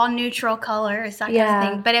 like all neutral colors, that kind Yeah. of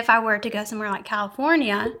thing. But if I were to go somewhere like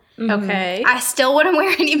California, Okay. I still wouldn't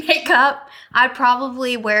wear any makeup. I'd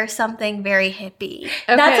probably wear something very hippie.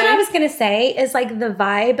 That's what Okay. I was going to say is like the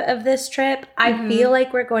vibe of this trip. I feel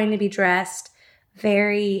like we're going to be dressed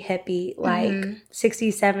very hippie, like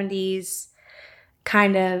 60s, 70s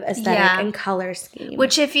kind of aesthetic Yeah. and color scheme.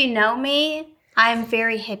 Which, if you know me, I'm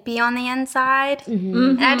very hippie on the inside.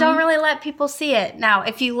 Mhm. And I don't really let people see it. Now,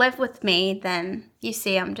 if you live with me, then you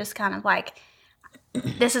see I'm just kind of like,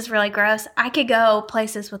 this is really gross. I could go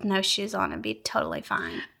places with no shoes on and be totally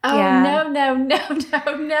fine. Oh, Yeah. no.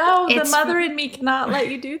 The It's- mother in me cannot let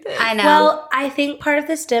you do this. I know. Well, I think part of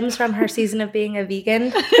this stems from her season of being a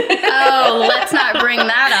vegan. Oh, let's not bring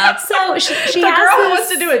that up. So she the has girl this, wants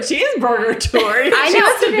to do a cheeseburger tour. I She know.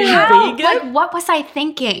 wants to be How? vegan. Like, what was I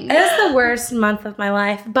thinking? It was the worst month of my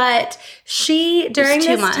life, but she during Just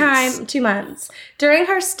 2 2 months. time, 2 months during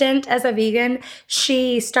her stint as a vegan,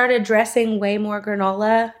 she started dressing way more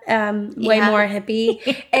granola, way Yeah. more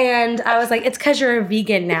hippie, and I was like, "It's because you're a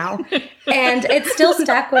vegan now," and it still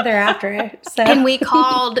stuck with her after. So, And we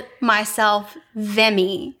called myself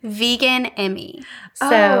Vimy, Vegan Emmy. so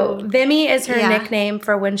Oh. Vimy is her Yeah. nickname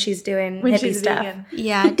for when she's doing when hippie she's stuff. vegan.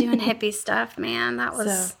 Yeah, doing hippie stuff, man. That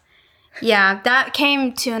was... So. Yeah, that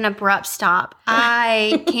came to an abrupt stop.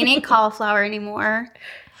 I can't eat cauliflower anymore.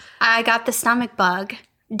 I got the stomach bug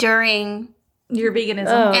during, Your veganism.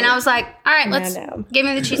 Oh. and I was like, all right, I let's know. give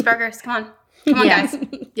me the cheeseburgers. Come on, Yeah. guys.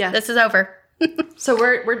 Yeah. This is over. So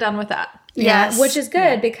we're done with that. Yes. which is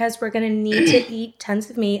good because we're gonna need to eat tons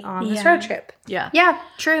of meat on this Yeah. road trip. Yeah. Yeah,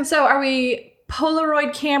 true. So are we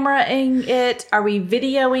Polaroid cameraing it? Are we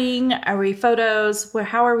videoing? Are we photos?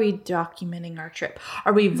 How are we documenting our trip?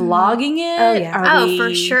 Are we vlogging it? Oh, yeah. Are Oh, we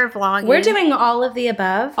for sure, vlogging. We're doing all of the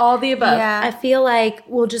above. all the above. Yeah. I feel like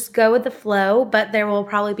we'll just go with the flow, but there will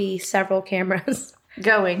probably be several cameras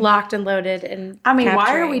Going. locked and loaded. And I mean, why are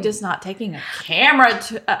capturing. we just not taking a camera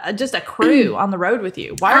to just a crew on the road with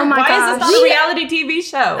you? Why, Oh my why is this gosh. not a reality TV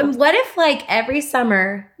show? What if like every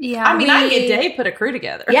summer? Yeah. I mean, I we- get Dave put a crew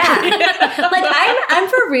together. Yeah, like I'm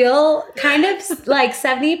for real, kind of like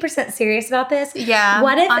 70% serious about this. Yeah,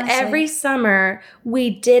 What if honestly. every summer we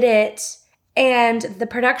did it And the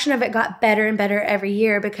production of it got better and better every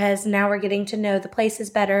year because now we're getting to know the places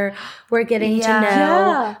better. We're getting to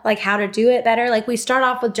know like how to do it better. Like we start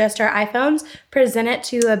off with just our iPhones, present it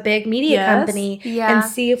to a big media company and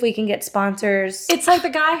see if we can get sponsors. It's like the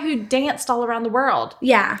guy who danced all around the world.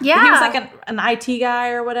 Yeah. He was like an IT guy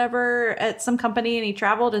or whatever at some company, and he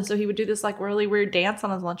traveled, and so he would do this like really weird dance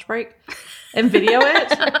on his lunch break and video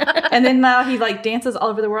it. And then now he like dances all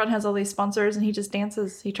over the world and has all these sponsors, and he just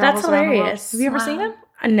dances. He travels around the world. Have you ever seen him?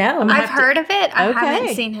 No. I've heard of it. I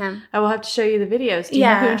haven't seen him. I will have to show you the videos. Do you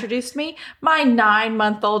know who introduced me? My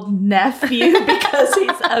 9-month-old nephew, because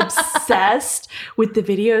he's obsessed with the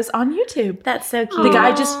videos on YouTube. That's so cute. The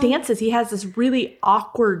guy just dances. He has this really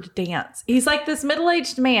awkward dance. He's like this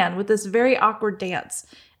middle-aged man with this very awkward dance,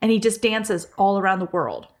 and he just dances all around the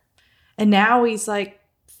world. And now he's like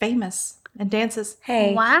famous and dances.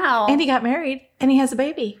 Hey. Wow. And he got married, and he has a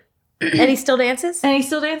baby. And he still dances? And he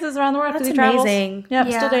still dances around the world because That's he travels. amazing. Yep,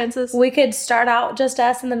 still dances. We could start out just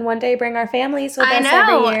us and then one day bring our families with us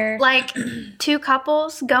every year. Like 2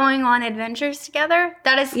 couples going on adventures together.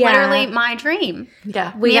 That is literally my dream.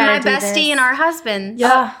 Yeah. Me and my bestie and our husbands.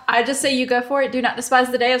 Yeah. I just say you go for it. Do not despise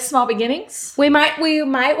the day of small beginnings. We might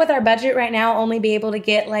with our budget right now only be able to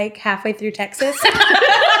get like halfway through Texas.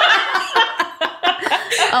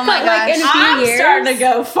 Oh my gosh. Like in a few years, starting to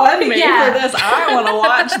go fund me for this. I want to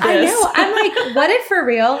watch this. I know. I'm like, what if for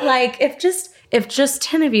real? Like if just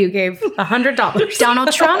 10 of you gave $100.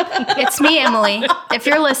 Donald Trump, it's me, Emily. If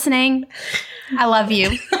you're listening, I love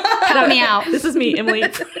you. Help me out. This is me, Emily,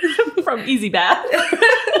 from Easy Bath. Do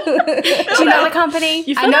you know the company?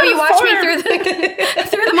 I know you watch me through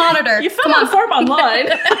the monitor. You fill out a form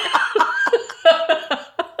online.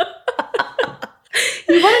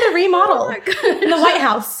 You wanted a remodel in the White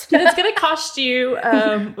House. And it's going to cost you,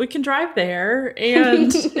 we can drive there,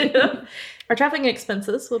 and our traveling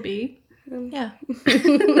expenses will be, I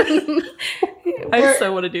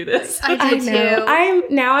so want to do this. I do too.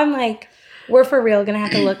 I'm like, we're for real going to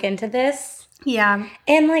have to look into this. Yeah.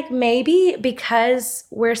 And like maybe because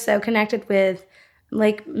we're so connected with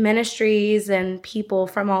like ministries and people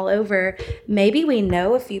from all over, maybe we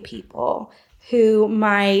know a few people who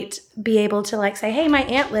might be able to like say, hey, my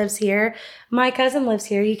aunt lives here, my cousin lives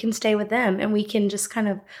here, you can stay with them, and we can just kind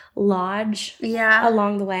of lodge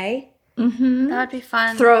along the way. Mm-hmm. That would be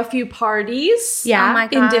fun. Throw a few parties oh my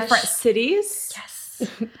gosh. in different cities. Yes.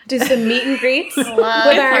 Do some meet and greets with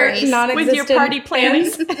our non-existent with your party planning.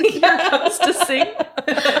 Your host to sing.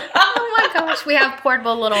 Oh my gosh, we have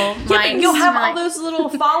portable little mics. You'll have all those little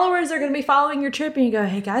followers that are going to be following your trip, and you go,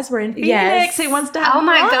 hey guys, we're in Phoenix. Yes. Who wants to have Oh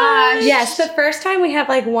my lunch? gosh. Yes, the first time we have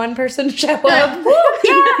like one person show up.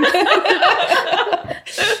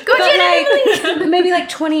 Go like, maybe like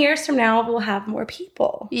 20 years from now, we'll have more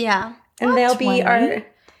people. Yeah. And they'll be our...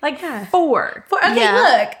 Like 4. Okay,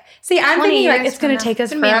 look. See, I'm thinking like it's going to take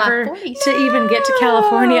us forever to even get to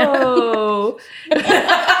California. Oh.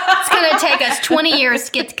 It's going to take us 20 years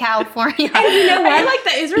to get to California. And you know Are you like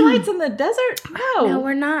the Israelites in the desert? No,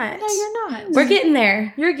 we're not. No, you're not. We're getting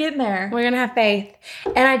there. You're getting there. We're going to have faith.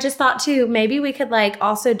 And I just thought too, maybe we could like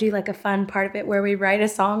also do like a fun part of it where we write a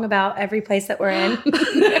song about every place that we're in.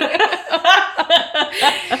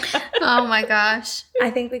 Oh my gosh. I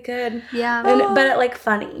think we could. Yeah. But like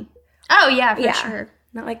funny. Oh yeah, for sure.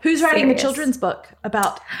 Not like Who's writing the serious. children's book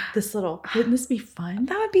about this little? Wouldn't this be fun?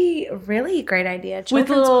 That would be a really great idea. With Children's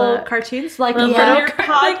little book. cartoons, like Little from your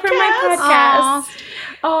like from my podcast.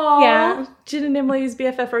 Oh, Yeah. Jen and Emily's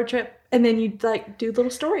BFF road trip, and then you'd like do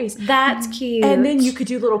little stories. That's cute. And then you could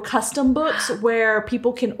do little custom books where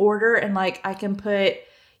people can order, and like I can put,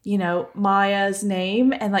 you know, Maya's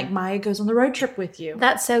name, and like Maya goes on the road trip with you.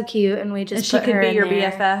 That's so cute, and we And just she put could her be in your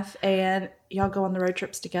there. BFF, and y'all go on the road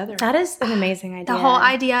trips together. That is an amazing idea. The whole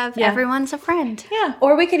idea of Yeah. everyone's a friend. Yeah.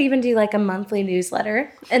 Or we could even do like a monthly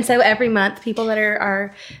newsletter. And so every month, people that are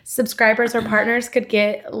our subscribers or partners could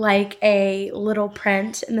get like a little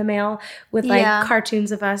print in the mail with like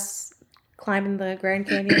cartoons of us climbing the Grand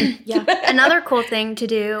Canyon. Yeah. Another cool thing to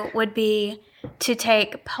do would be to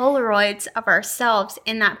take Polaroids of ourselves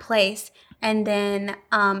in that place and then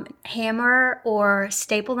hammer or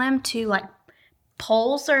staple them to like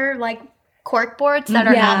poles or like cork boards that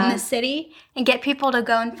are out in the city and get people to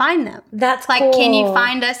go and find them. That's Like, cool. can you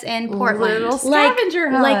find us in Portland? Little scavenger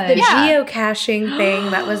hunt. Like the Yeah. geocaching thing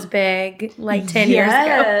that was big like 10 years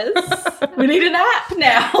ago. Yes. We need an app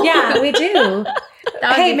now. Yeah, we do. That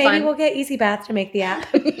would Hey, be maybe fun. we'll get Easy Bath to make the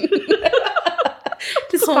app.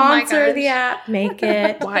 To Oh my sponsor gosh. the app, make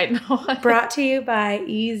it. Why not? Brought to you by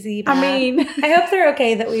Easy Bath. I mean, I hope they're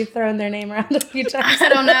okay that we've thrown their name around a few times. I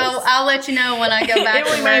don't know. I'll let you know when I go back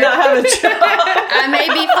we to may work. not have a job. I may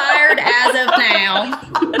be fired as of now.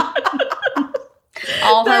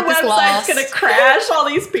 All Their hope is website's lost. going to crash. All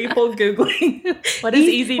these people Googling, what is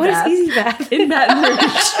Easy Bath? What is Easy Bath? In Baton Rouge.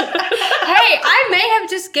 Hey, I may have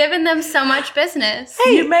just given them so much business.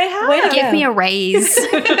 You may have. way to Give go. me a raise.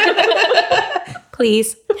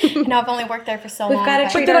 Please. No, I've only worked there for so We've long. got to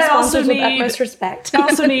but- treat then our I also sponsors with need- utmost respect. I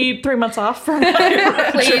also need 3 months off from my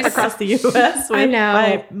road Please. trip across the U.S. with I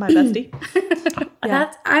know. my bestie.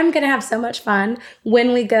 I'm going to have so much fun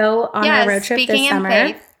when we go on Yes, our road trip speaking this in summer.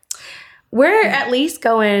 faith. We're at least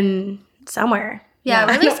going somewhere. Yeah,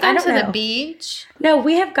 I at least don't- I going to don't the know. beach. No,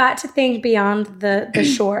 we have got to think beyond the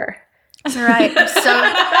shore. Right.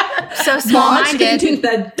 So small-minded. into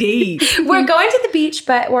the deep. We're going to the beach,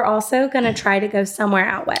 but we're also going to try to go somewhere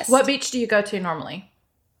out west. What beach do you go to normally?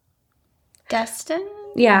 Destin?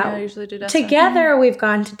 Yeah. I usually do Destin. Together, we've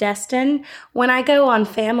gone to Destin. When I go on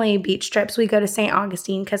family beach trips, we go to St.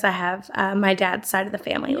 Augustine because I have my dad's side of the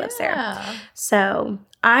family lives there. Yeah. So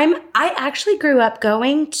I actually grew up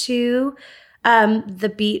going to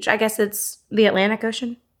the beach. I guess it's the Atlantic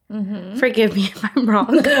Ocean. Mm-hmm. Forgive me if I'm wrong.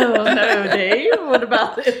 Oh no, Dave. What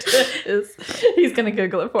about it? He's gonna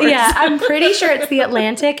Google it for us. Yeah, I'm pretty sure it's the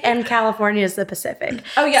Atlantic and California is the Pacific.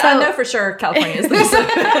 Oh yeah, So- I know for sure California is the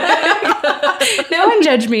Pacific. No one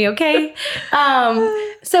judge me, okay?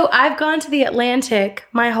 So I've gone to the Atlantic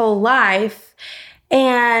my whole life,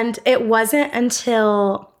 and it wasn't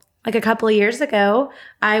until like a couple of years ago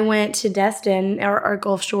I went to Destin or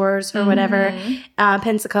Gulf Shores or whatever,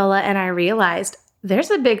 Pensacola, and I realized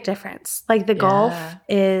there's a big difference. Like the Gulf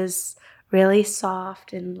is really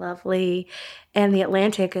soft and lovely, and the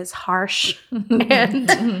Atlantic is harsh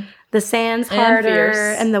and the sand's And harder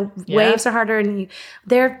fierce. and the waves are harder, and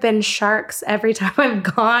there have been sharks every time I've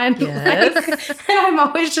gone. Yes. And I'm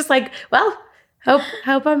always just like, well, hope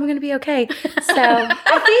I'm going to be okay. So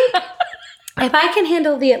I think if I can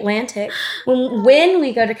handle the Atlantic, when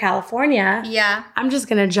we go to California, Yeah. I'm just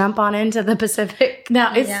going to jump on into the Pacific.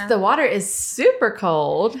 Now Yeah. the water is super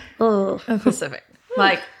cold Oh. in the Pacific.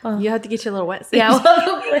 Like you have to get your little wetsuit. Yeah,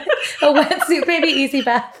 well, a wetsuit, maybe Easy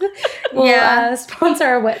Bath will Yeah. sponsor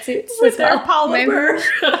our wetsuits with as their well. polymer.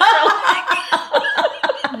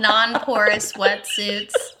 Non-porous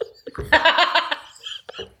wetsuits.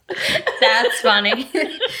 That's funny.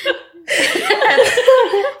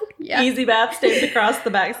 Yeah. Easy Bath stamped across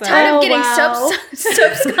the backside. Tired Oh, of getting wow.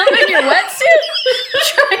 soap scum in your wetsuit?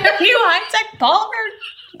 Try a new high-tech polymer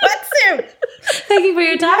wetsuit. Thank you for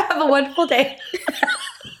your time. Have a wonderful day.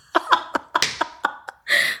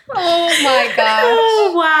 Oh my gosh.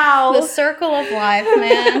 Oh, wow. The circle of life,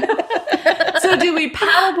 man. So do we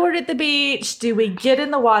paddleboard at the beach? Do we get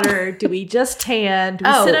in the water? Do we just tan? Do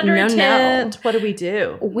we Oh, sit under no, a no. tent? What do we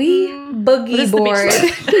do? We boogie is the beach board.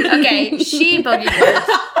 like? Okay, she boogie boards.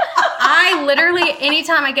 I literally,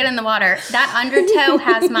 anytime I get in the water, that undertow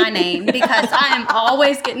has my name because I am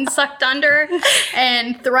always getting sucked under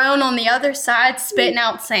and thrown on the other side, spitting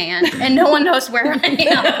out sand, and no one knows where I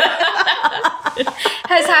am.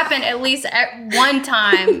 Has happened at least at one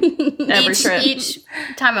time Every trip. each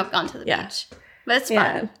time I've gone to the Yeah. beach. But it's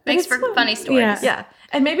Yeah. fun. Makes for funny stories. Yeah. Yeah.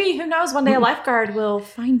 And maybe, who knows, one day a lifeguard will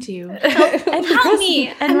find you and Help me.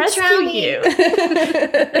 and I'm rescue drowning. you.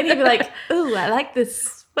 And he'd be like, ooh, I like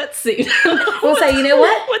this wetsuit. We'll say, you know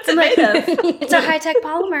what? What's it made of? It's a high-tech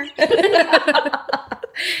polymer.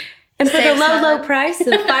 And for the Saves low, time. low price of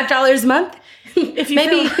 $5 a month, If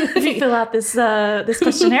you fill out this this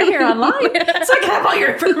questionnaire here online, so I can have all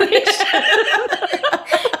your information.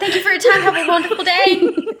 Thank you for your time. Have a wonderful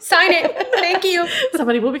day. Sign it. Thank you.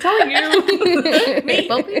 Somebody will be calling you.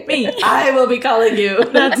 Me. I will be calling you.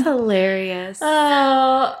 that's hilarious.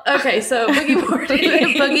 Oh, okay. So boogie boarding.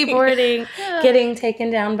 Boogie boarding, getting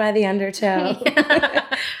taken down by the undertow.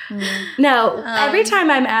 No, every time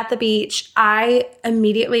I'm at the beach, I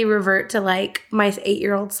immediately revert to like my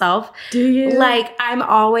 8-year-old self. Do you? Like, I'm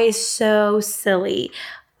always so silly.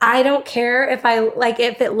 I don't care if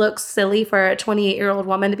if it looks silly for a 28-year-old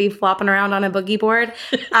woman to be flopping around on a boogie board.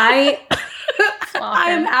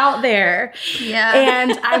 I'm out there. Yeah.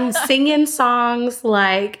 And I'm singing songs,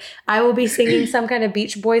 like I will be singing some kind of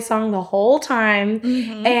Beach Boy song the whole time.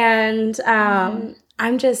 And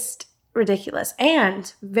I'm just ridiculous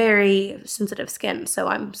and very sensitive skin. So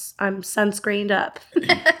I'm sunscreened up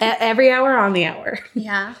every hour on the hour.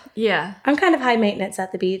 Yeah. Yeah. I'm kind of high maintenance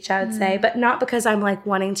at the beach, I would say, but not because I'm like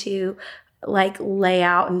wanting to like lay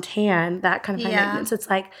out and tan, that kind of high Yeah. maintenance. It's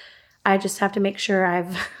like I just have to make sure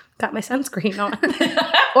I've got my sunscreen on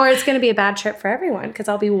or it's going to be a bad trip for everyone because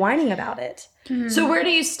I'll be whining about it. So where do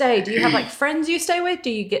you stay? Do you have like friends you stay with? Do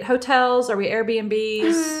you get hotels? Are we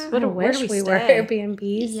Airbnbs? I Where wish do we we were stay?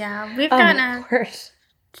 Airbnbs. Yeah. We've Oh, gotten of course.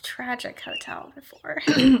 tragic hotel before.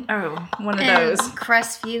 Oh, one of In those.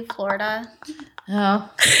 Crestview, Florida. Oh.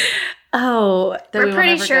 Oh, We're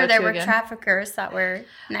pretty sure there were traffickers that were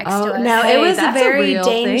next to us. no, Hey, it was a that's a very real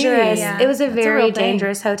dangerous. thing. Yeah. It was a That's a very real thing.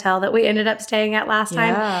 dangerous hotel that we ended up staying at last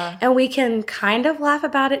Yeah. time. And we can kind of laugh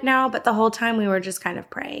about it now, but the whole time we were just kind of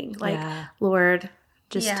praying, like, Yeah. Lord,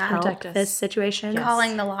 just Yeah. help Protect us. this situation.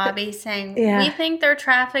 Calling the lobby saying, Yeah. we think they're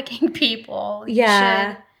trafficking people. You Yeah.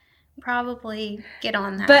 should probably get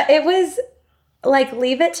on that. But it was like,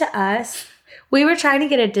 leave it to us. We were trying to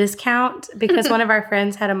get a discount because one of our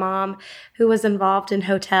friends had a mom who was involved in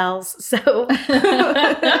hotels. So How'd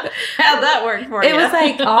that work for you? it was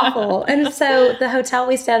like awful. And so the hotel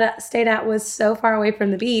we stayed at was so far away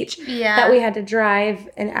from the beach Yeah. that we had to drive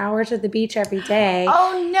an hour to the beach every day.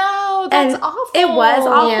 Oh no, that's And awful. It was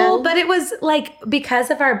awful, Yeah. but it was like, because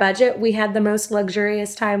of our budget, we had the most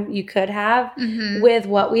luxurious time you could have with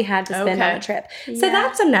what we had to spend on Okay. the trip. So Yeah.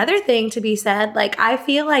 that's another thing to be said. Like, I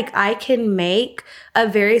feel like I can make a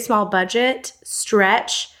very small budget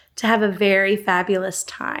stretch to have a very fabulous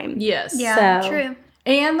time. Yes. Yeah, So- true.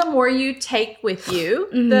 And the more you take with you,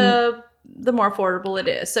 the more affordable it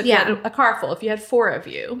is. So if Yeah. you had a car full, if you had 4 of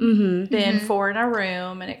you, Mm-hmm. then 4 in a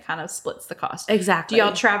room, and it kind of splits the cost. Exactly. Do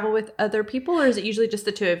y'all travel with other people, or is it usually just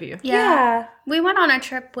the 2 of you? Yeah. We went on a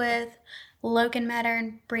trip with Logan Metter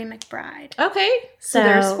and Bree McBride Okay, so So,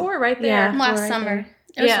 there's 4 right there. yeah. last right summer. there.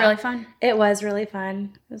 It was Yeah. really fun. It was really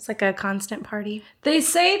fun. It was like a constant party. They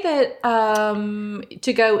say that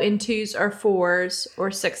to go in 2s or 4s or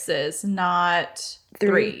 6s, not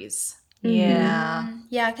 3s. Yeah.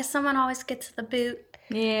 Yeah, because someone always gets the boot,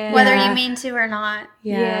 Yeah. whether Yeah. you mean to or not.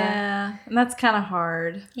 Yeah. And that's kind of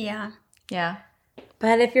hard. Yeah. Yeah.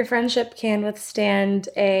 But if your friendship can withstand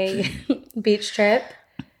a beach trip,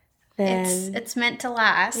 then It's meant to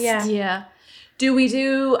last. Yeah. Yeah. Do we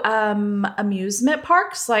do amusement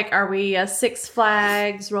parks? Like, are we a Six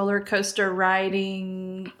Flags roller coaster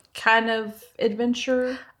riding kind of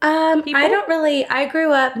adventure? People? I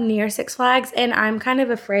grew up near Six Flags, and I'm kind of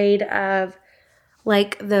afraid of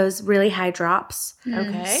like those really high drops.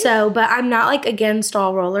 Okay. So, but I'm not like against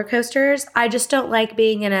all roller coasters. I just don't like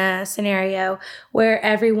being in a scenario where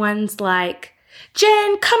everyone's like,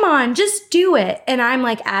 Jen, come on, just do it. And I'm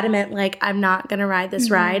like adamant, like, I'm not going to ride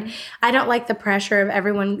this ride. I don't like the pressure of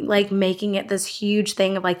everyone like making it this huge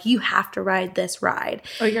thing of like, you have to ride this ride.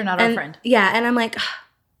 Oh, you're not our And friend. yeah. And I'm like,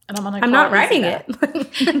 And I'm, I'm not riding it.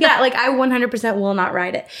 Yeah, like I 100% will not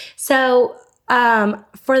ride it. So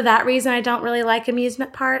for that reason, I don't really like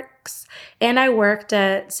amusement parks. And I worked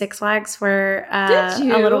at Six Flags for Did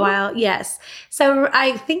you? a little while. Yes. So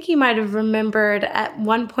I think you might have remembered at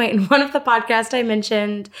one point in one of the podcasts I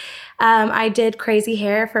mentioned, I did crazy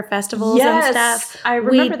hair for festivals and stuff. I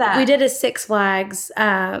remember that. We did a Six Flags.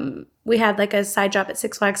 We had like a side job at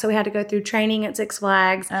Six Flags, so we had to go through training at Six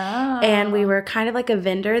Flags. Oh. And we were kind of like a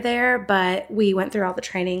vendor there, but we went through all the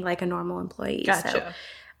training like a normal employee. Gotcha. So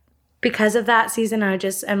because of that season, I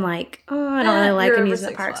just am like, oh, I don't really like you're over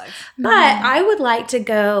amusement Six parks. Flags. But I would like to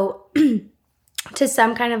go to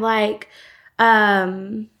some kind of like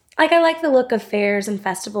I like the look of fairs and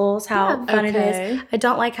festivals, how fun it okay. is. I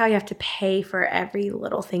don't like how you have to pay for every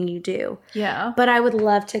little thing you do. Yeah. But I would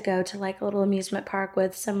love to go to like a little amusement park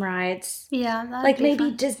with some rides. Yeah. That'd Like be maybe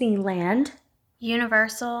fun. Disneyland.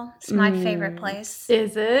 Universal. It's my favorite place.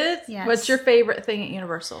 Is it? Yes. What's your favorite thing at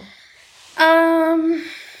Universal?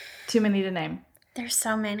 Too many to name. There's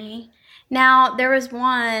so many. Now, there was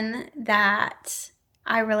one that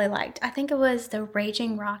I really liked. I think it was the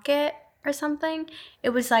Raging Rocket or something.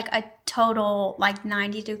 It was like a total like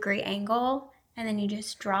 90-degree angle, and then you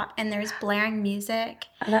just drop, and there's blaring music.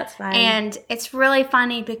 Oh, that's fine. And it's really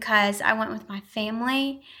funny because I went with my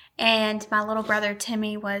family, and my little brother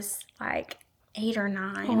Timmy was like 8 or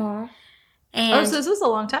 9. Aw. And Oh, so this was a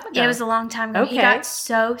long time ago. it was a long time ago. He Okay. got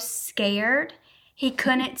so scared. He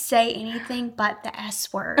couldn't say anything but the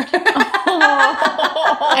S word. And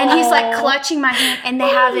he's like clutching my hand, and they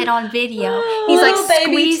have it on video. He's like Little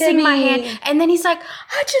baby squeezing my Timmy. hand, and then he's like,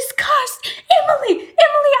 I just cussed. Emily,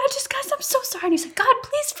 I just cussed. I'm so sorry. And he's like, God,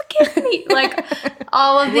 please forgive me. Like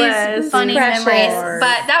all of Bless these funny precious. memories.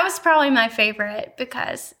 But that was probably my favorite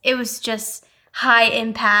because it was just high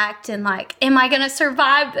impact and like, am I going to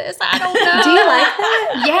survive this? I don't know. Do you like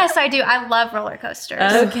that? Yes, I do. I love roller coasters.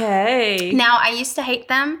 Okay. Now, I used to hate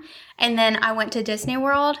them, and then I went to Disney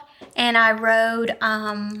World, and I rode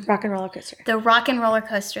Rock and roller coaster. the Rock and Roller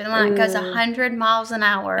Coaster, the one that goes Ooh. 100 miles an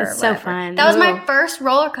hour. It's or so whatever. fun. That was my Ooh. first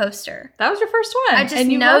roller coaster. That was your first one. I just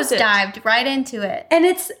and you loved it. nosedived right into it. And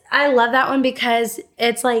I love that one because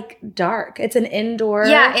it's like dark. It's an indoor.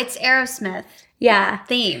 Yeah, it's Aerosmith Yeah.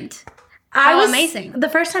 themed. amazing. The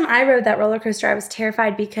first time I rode that roller coaster, I was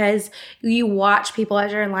terrified because you watch people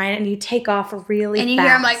as you're in line and you take off really fast. And you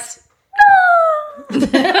hear them like,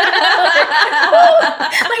 like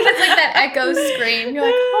it's like that echo scream. You're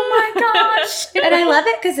like, oh my gosh. And I love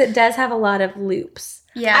it because it does have a lot of loops.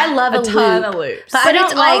 Yeah. I love a ton of loops. But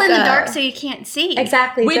it's all in the dark so you can't see.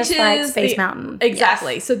 Exactly. Which just like is Space Mountain.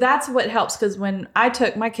 Exactly. Yes. So that's what helps, because when I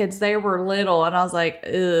took my kids, they were little and I was like,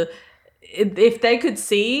 ugh. If they could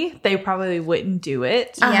see, they probably wouldn't do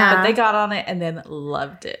it. Yeah. But they got on it and then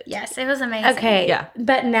loved it. Yes, it was amazing. Okay. Yeah.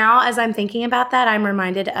 But now as I'm thinking about that, I'm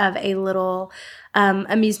reminded of a little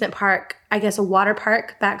amusement park, I guess a water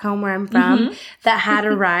park back home where I'm from, that had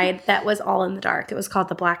a ride that was all in the dark. It was called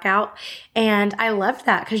the Blackout. And I loved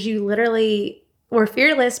that because you literally were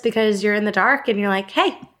fearless because you're in the dark and you're like,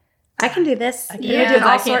 hey, I can do this. I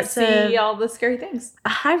can't see all the scary things.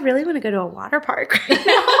 I really want to go to a water park right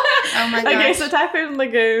now. Oh my gosh. Okay, so Typhoon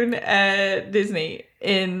Lagoon at Disney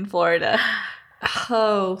in Florida.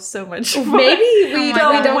 Oh, so much fun. Maybe we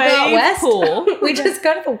don't go out west. Pool. We just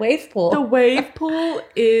go to the wave pool. The wave pool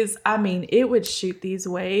is, I mean, it would shoot these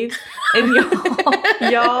waves. And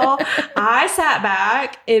y'all, I sat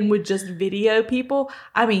back and would just video people.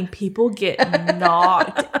 I mean, people get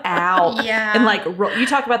knocked out. Yeah. And like, you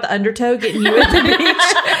talk about the undertow getting you at the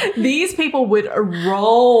beach. These people would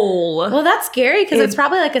roll. Well, that's scary because it's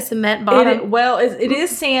probably like a cement bottom. It is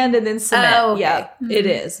sand and then cement. Oh, okay. Yeah, it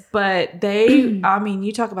is. But they, I mean,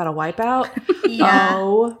 you talk about a wipeout. Yeah.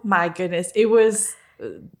 Oh my goodness. It was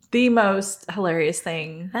the most hilarious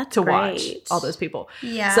thing That's to great. watch, all those people.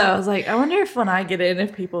 Yeah. So I was like, I wonder if when I get in,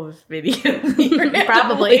 if people video me randomly.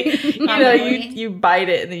 Probably. You know, you bite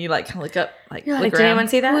it and then you like kind of look up, like You're look like, did around. anyone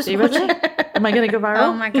see that? See what am I going to go viral?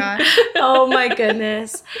 Oh my gosh. Oh my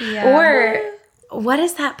goodness. Yeah. Or what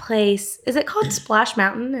is that place? Is it called Splash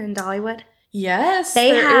Mountain in Dollywood? Yes.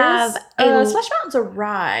 They there have is. Splash Mountain's a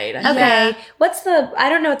ride. I think. Okay. I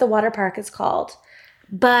don't know what the water park is called,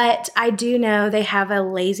 but I do know they have a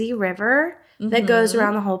lazy river that goes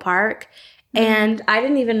around the whole park. And I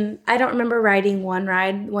don't remember riding one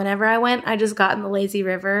ride whenever I went. I just got in the lazy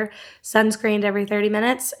river, sunscreened every 30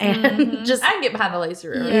 minutes, and just, I can get behind the lazy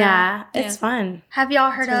river. yeah, it's fun. Have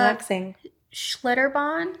y'all heard It's relaxing. of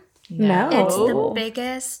Schlitterbahn? No. It's the Oh.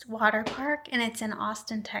 biggest water park, and it's in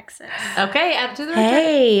Austin, Texas. Okay, add it to the road trip.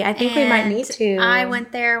 Hey, I think we might And need to. I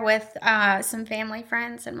went there with some family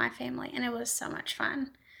friends and my family, and it was so much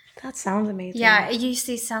fun. That sounds amazing. Yeah, you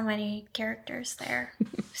see so many characters there.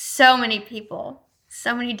 So many people.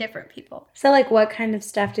 So many different people. So, like, what kind of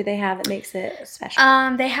stuff do they have that makes it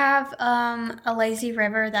special? They have a lazy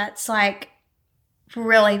river that's like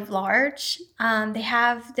really large. They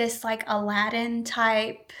have this like Aladdin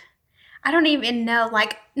type, I don't even know,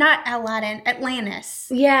 like not Aladdin, Atlantis.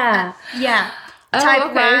 Yeah. Yeah. Oh, Type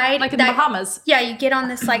okay. ride. Like in the that- Bahamas. Yeah, you get on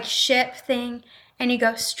this like ship thing and you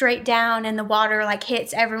go straight down and the water like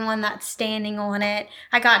hits everyone that's standing on it.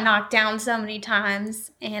 I got knocked down so many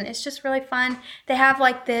times and it's just really fun. They have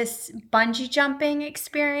like this bungee jumping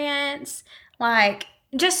experience, like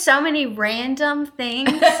just so many random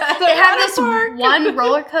things. They have this one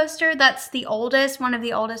roller coaster that's one of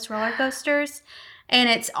the oldest roller coasters, and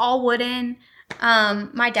it's all wooden.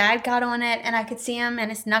 My dad got on it and I could see him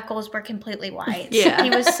and his knuckles were completely white. Yeah. He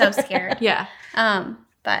was so scared. Yeah.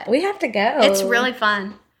 But We have to go. it's really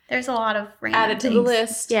fun. There's a lot of random Add it to things. the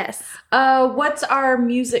list. Yes. What's our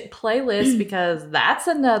music playlist? Because that's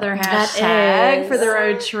another hashtag is. for the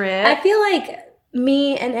road trip. I feel like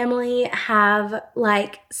me and Emily have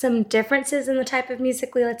like some differences in the type of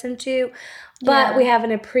music we listen to, but Yeah. we have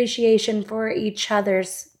an appreciation for each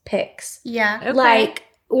other's picks. Yeah. Okay. Like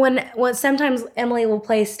when sometimes Emily will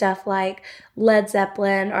play stuff like Led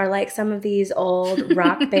Zeppelin or like some of these old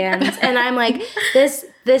rock bands, and I'm like, this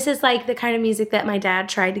is like the kind of music that my dad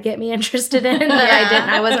tried to get me interested in, but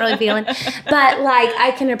I wasn't really feeling. But like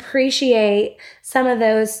I can appreciate some of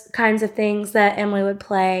those kinds of things that Emily would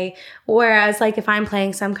play, whereas like if I'm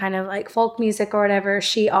playing some kind of like folk music or whatever,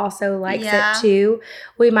 she also likes Yeah. it too.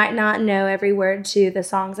 We might not know every word to the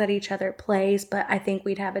songs that each other plays, but I think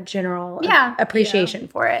we'd have a general Yeah. appreciation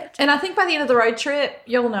for it. And I think by the end of the road trip,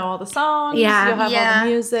 you'll know all the songs. Yeah. You'll have all Yeah. the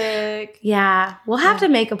music. Yeah, we'll have to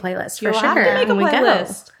make a playlist for You'll sure. have to make a when we go.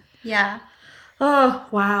 playlist. Yeah. Oh,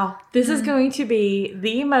 wow. This is going to be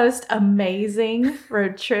the most amazing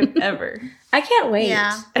road trip ever. I can't wait.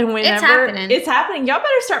 Yeah. And whenever happening. it's happening, y'all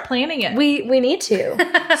better start planning it. We need to.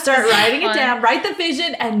 Start writing it Fun. down, write the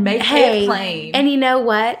vision, and make Hey, it plain. and you know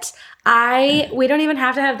what? We don't even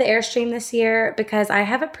have to have the Airstream this year because I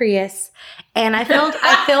have a Prius, and I filled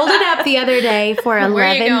it up the other day for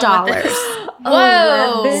 $11.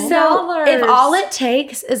 Whoa. So if all it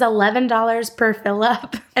takes is $11 per fill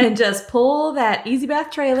up, and just pull that Easy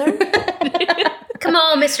Bath trailer Come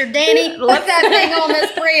on, Mr. Danny. Put that thing on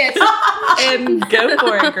this Prius. and go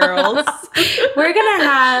for it, girls. we're gonna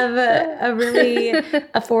have a really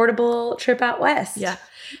affordable trip out west. Yeah.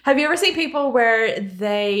 Have you ever seen people where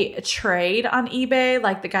they trade on eBay?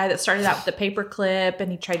 Like the guy that started out with the paper clip and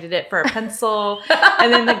he traded it for a pencil.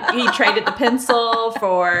 And then he traded the pencil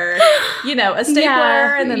for, a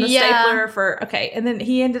stapler. And then the stapler for, and then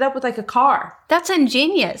he ended up with like a car. That's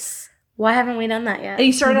ingenious. Why haven't we done that yet? And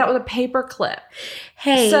he started out with a paper clip.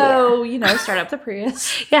 Hey. So, start out with the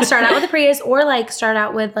Prius. Yeah, start out with the Prius or start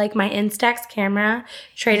out with my Instax camera,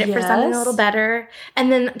 trade it for something a little better,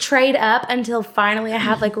 and then trade up until finally I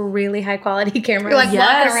have a really high quality camera. You're walking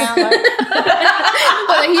around with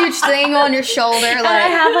a huge thing on your shoulder. And I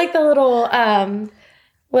have the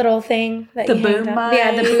little thing that the you boom mic. mic.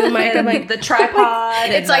 Yeah, the boom mic. I'm the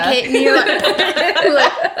tripod. It's hitting you.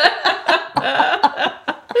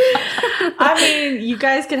 I mean, you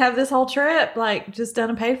guys could have this whole trip just done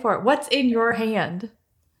and paid for it. What's in your hand?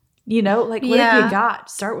 What have you got?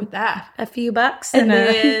 Start with that. A few bucks and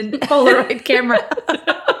then Polaroid camera.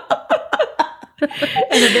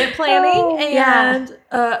 And event planning and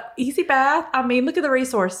Easy Bath. I mean, look at the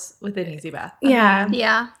resource within Easy Bath.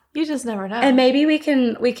 Yeah. You just never know. And maybe we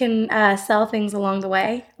can sell things along the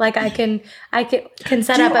way. I can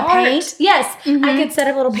set up a paint. Yes. Mm-hmm. I could set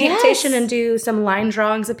up a little paint station and do some line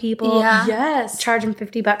drawings of people. Yeah. Yes. Charge them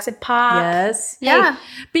 $50 a pop. Yes. Yeah. Hey,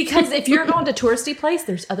 because if you're going to touristy place,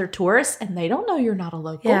 there's other tourists and they don't know you're not a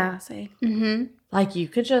local. Yeah. See. Mm-hmm. You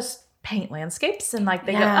could just paint landscapes and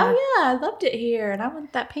they go, oh yeah, I loved it here and I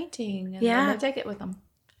want that painting. And then they take it with them.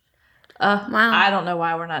 Wow. I don't know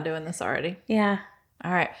why we're not doing this already. Yeah.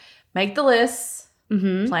 All right. Make the lists.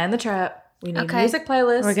 Mm-hmm. Plan the trip. We need music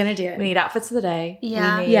playlists. We're going to do it. We need outfits of the day.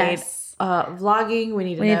 Yeah. We need vlogging. We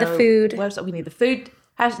need to know the food. We need the food.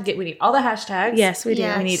 We need all the hashtags. Yes, we do.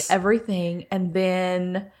 Yes. We need everything. And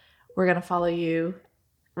then we're going to follow you.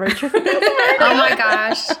 Road trip. Oh my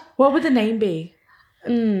gosh. What would the name be?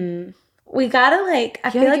 We got to I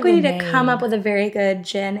feel like we need to come up with a very good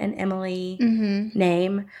Jen and Emily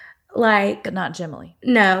name. But not Jimily.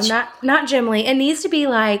 No, not Jimily. It needs to be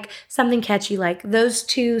something catchy, those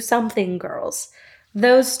two something girls.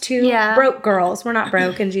 Those two broke girls. We're not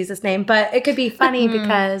broke in Jesus' name, but it could be funny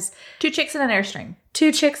because 2 chicks in an Airstream.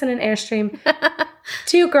 2 chicks in an Airstream.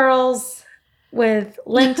 2 girls with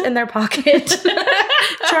lint in their pocket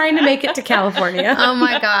trying to make it to California. Oh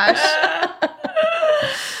my gosh.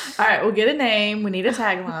 All right, we'll get a name. We need a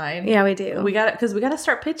tagline. Yeah, we do. We got it because we got to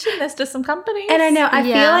start pitching this to some companies. And I know, I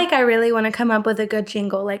feel like I really want to come up with a good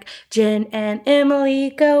jingle, Jen and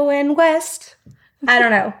Emily going west. I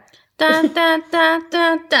don't know. Dun, dun, dun,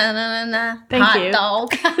 dun, dun, dun, dun. Thank you.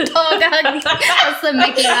 Hot dog. That's the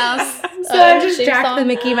Mickey Mouse. So I just jacked the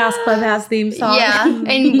Mickey Mouse Clubhouse theme song. Yeah,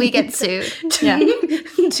 and we get sued. Yeah.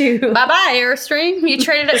 Bye-bye, Airstream. You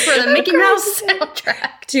traded it for the Mickey Mouse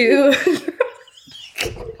soundtrack.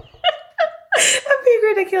 I'm being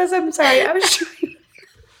ridiculous. I'm sorry. I was trying.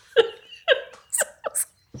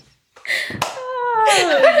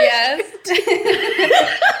 Yes.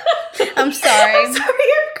 I'm sorry. I'm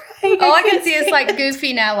crying. All I can see is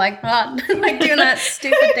Goofy now, doing that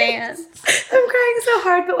stupid dance. I'm crying so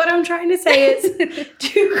hard, but what I'm trying to say is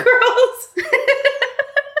 2 girls.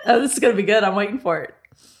 Oh, this is going to be good. I'm waiting for it.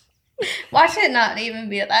 Watch it not even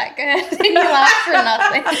be that good. You laugh for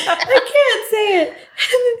nothing. I can't say it.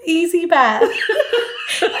 Easy Bath.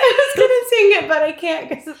 I was going to sing it, but I can't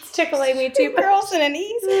because it's tickling me too. 2 girls in an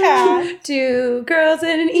easy bath. 2 girls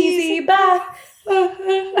in an easy bath.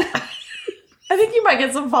 I think you might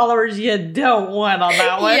get some followers you don't want on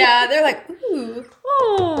that one. Yeah, they're like, ooh.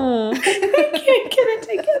 Oh. I can't get it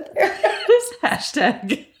together. Just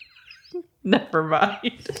hashtag. Never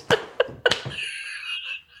mind.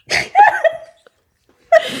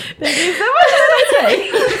 Thank you so much for that.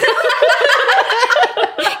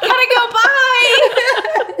 Gotta go, bye.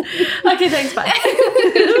 Okay, thanks, bye.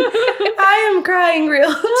 I am crying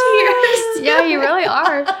real tears. Yeah, you really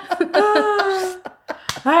are.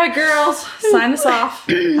 All right, girls, sign us off.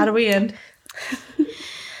 How do we end?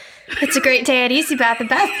 It's a great day at Easy Bath and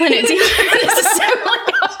Bath Planet. This is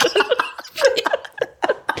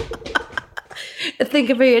Thank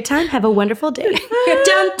you for your time. Have a wonderful day.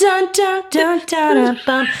 Dun dun dun dun dun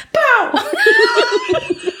bum pow.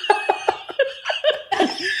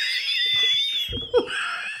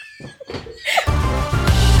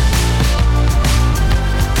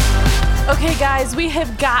 Okay, guys, we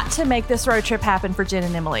have got to make this road trip happen for Jen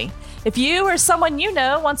and Emily. If you or someone you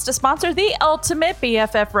know wants to sponsor the ultimate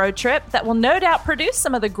BFF road trip that will no doubt produce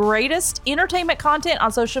some of the greatest entertainment content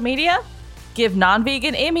on social media, give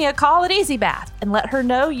non-vegan Emmy a call at Easy Bath and let her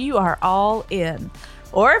know you are all in.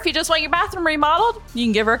 Or if you just want your bathroom remodeled, you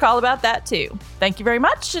can give her a call about that too. Thank you very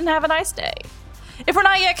much and have a nice day. If we're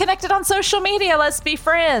not yet connected on social media, let's be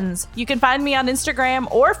friends. You can find me on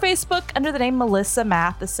Instagram or Facebook under the name Melissa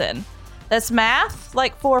Matheson. That's math,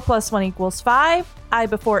 like 4 + 1 = 5, I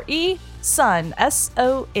before E, son,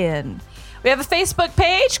 S-O-N. We have a Facebook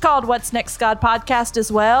page called What's Next God Podcast, as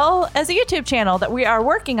well as a YouTube channel that we are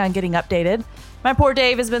working on getting updated. My poor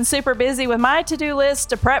Dave has been super busy with my to-do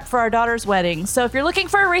list to prep for our daughter's wedding. So if you're looking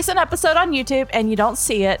for a recent episode on YouTube and you don't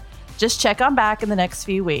see it, just check on back in the next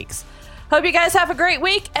few weeks. Hope you guys have a great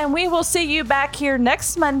week, and we will see you back here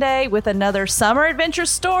next Monday with another summer adventure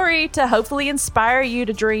story to hopefully inspire you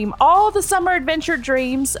to dream all the summer adventure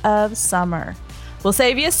dreams of summer. We'll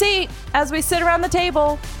save you a seat as we sit around the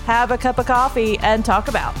table, have a cup of coffee, and talk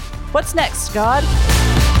about what's next, God.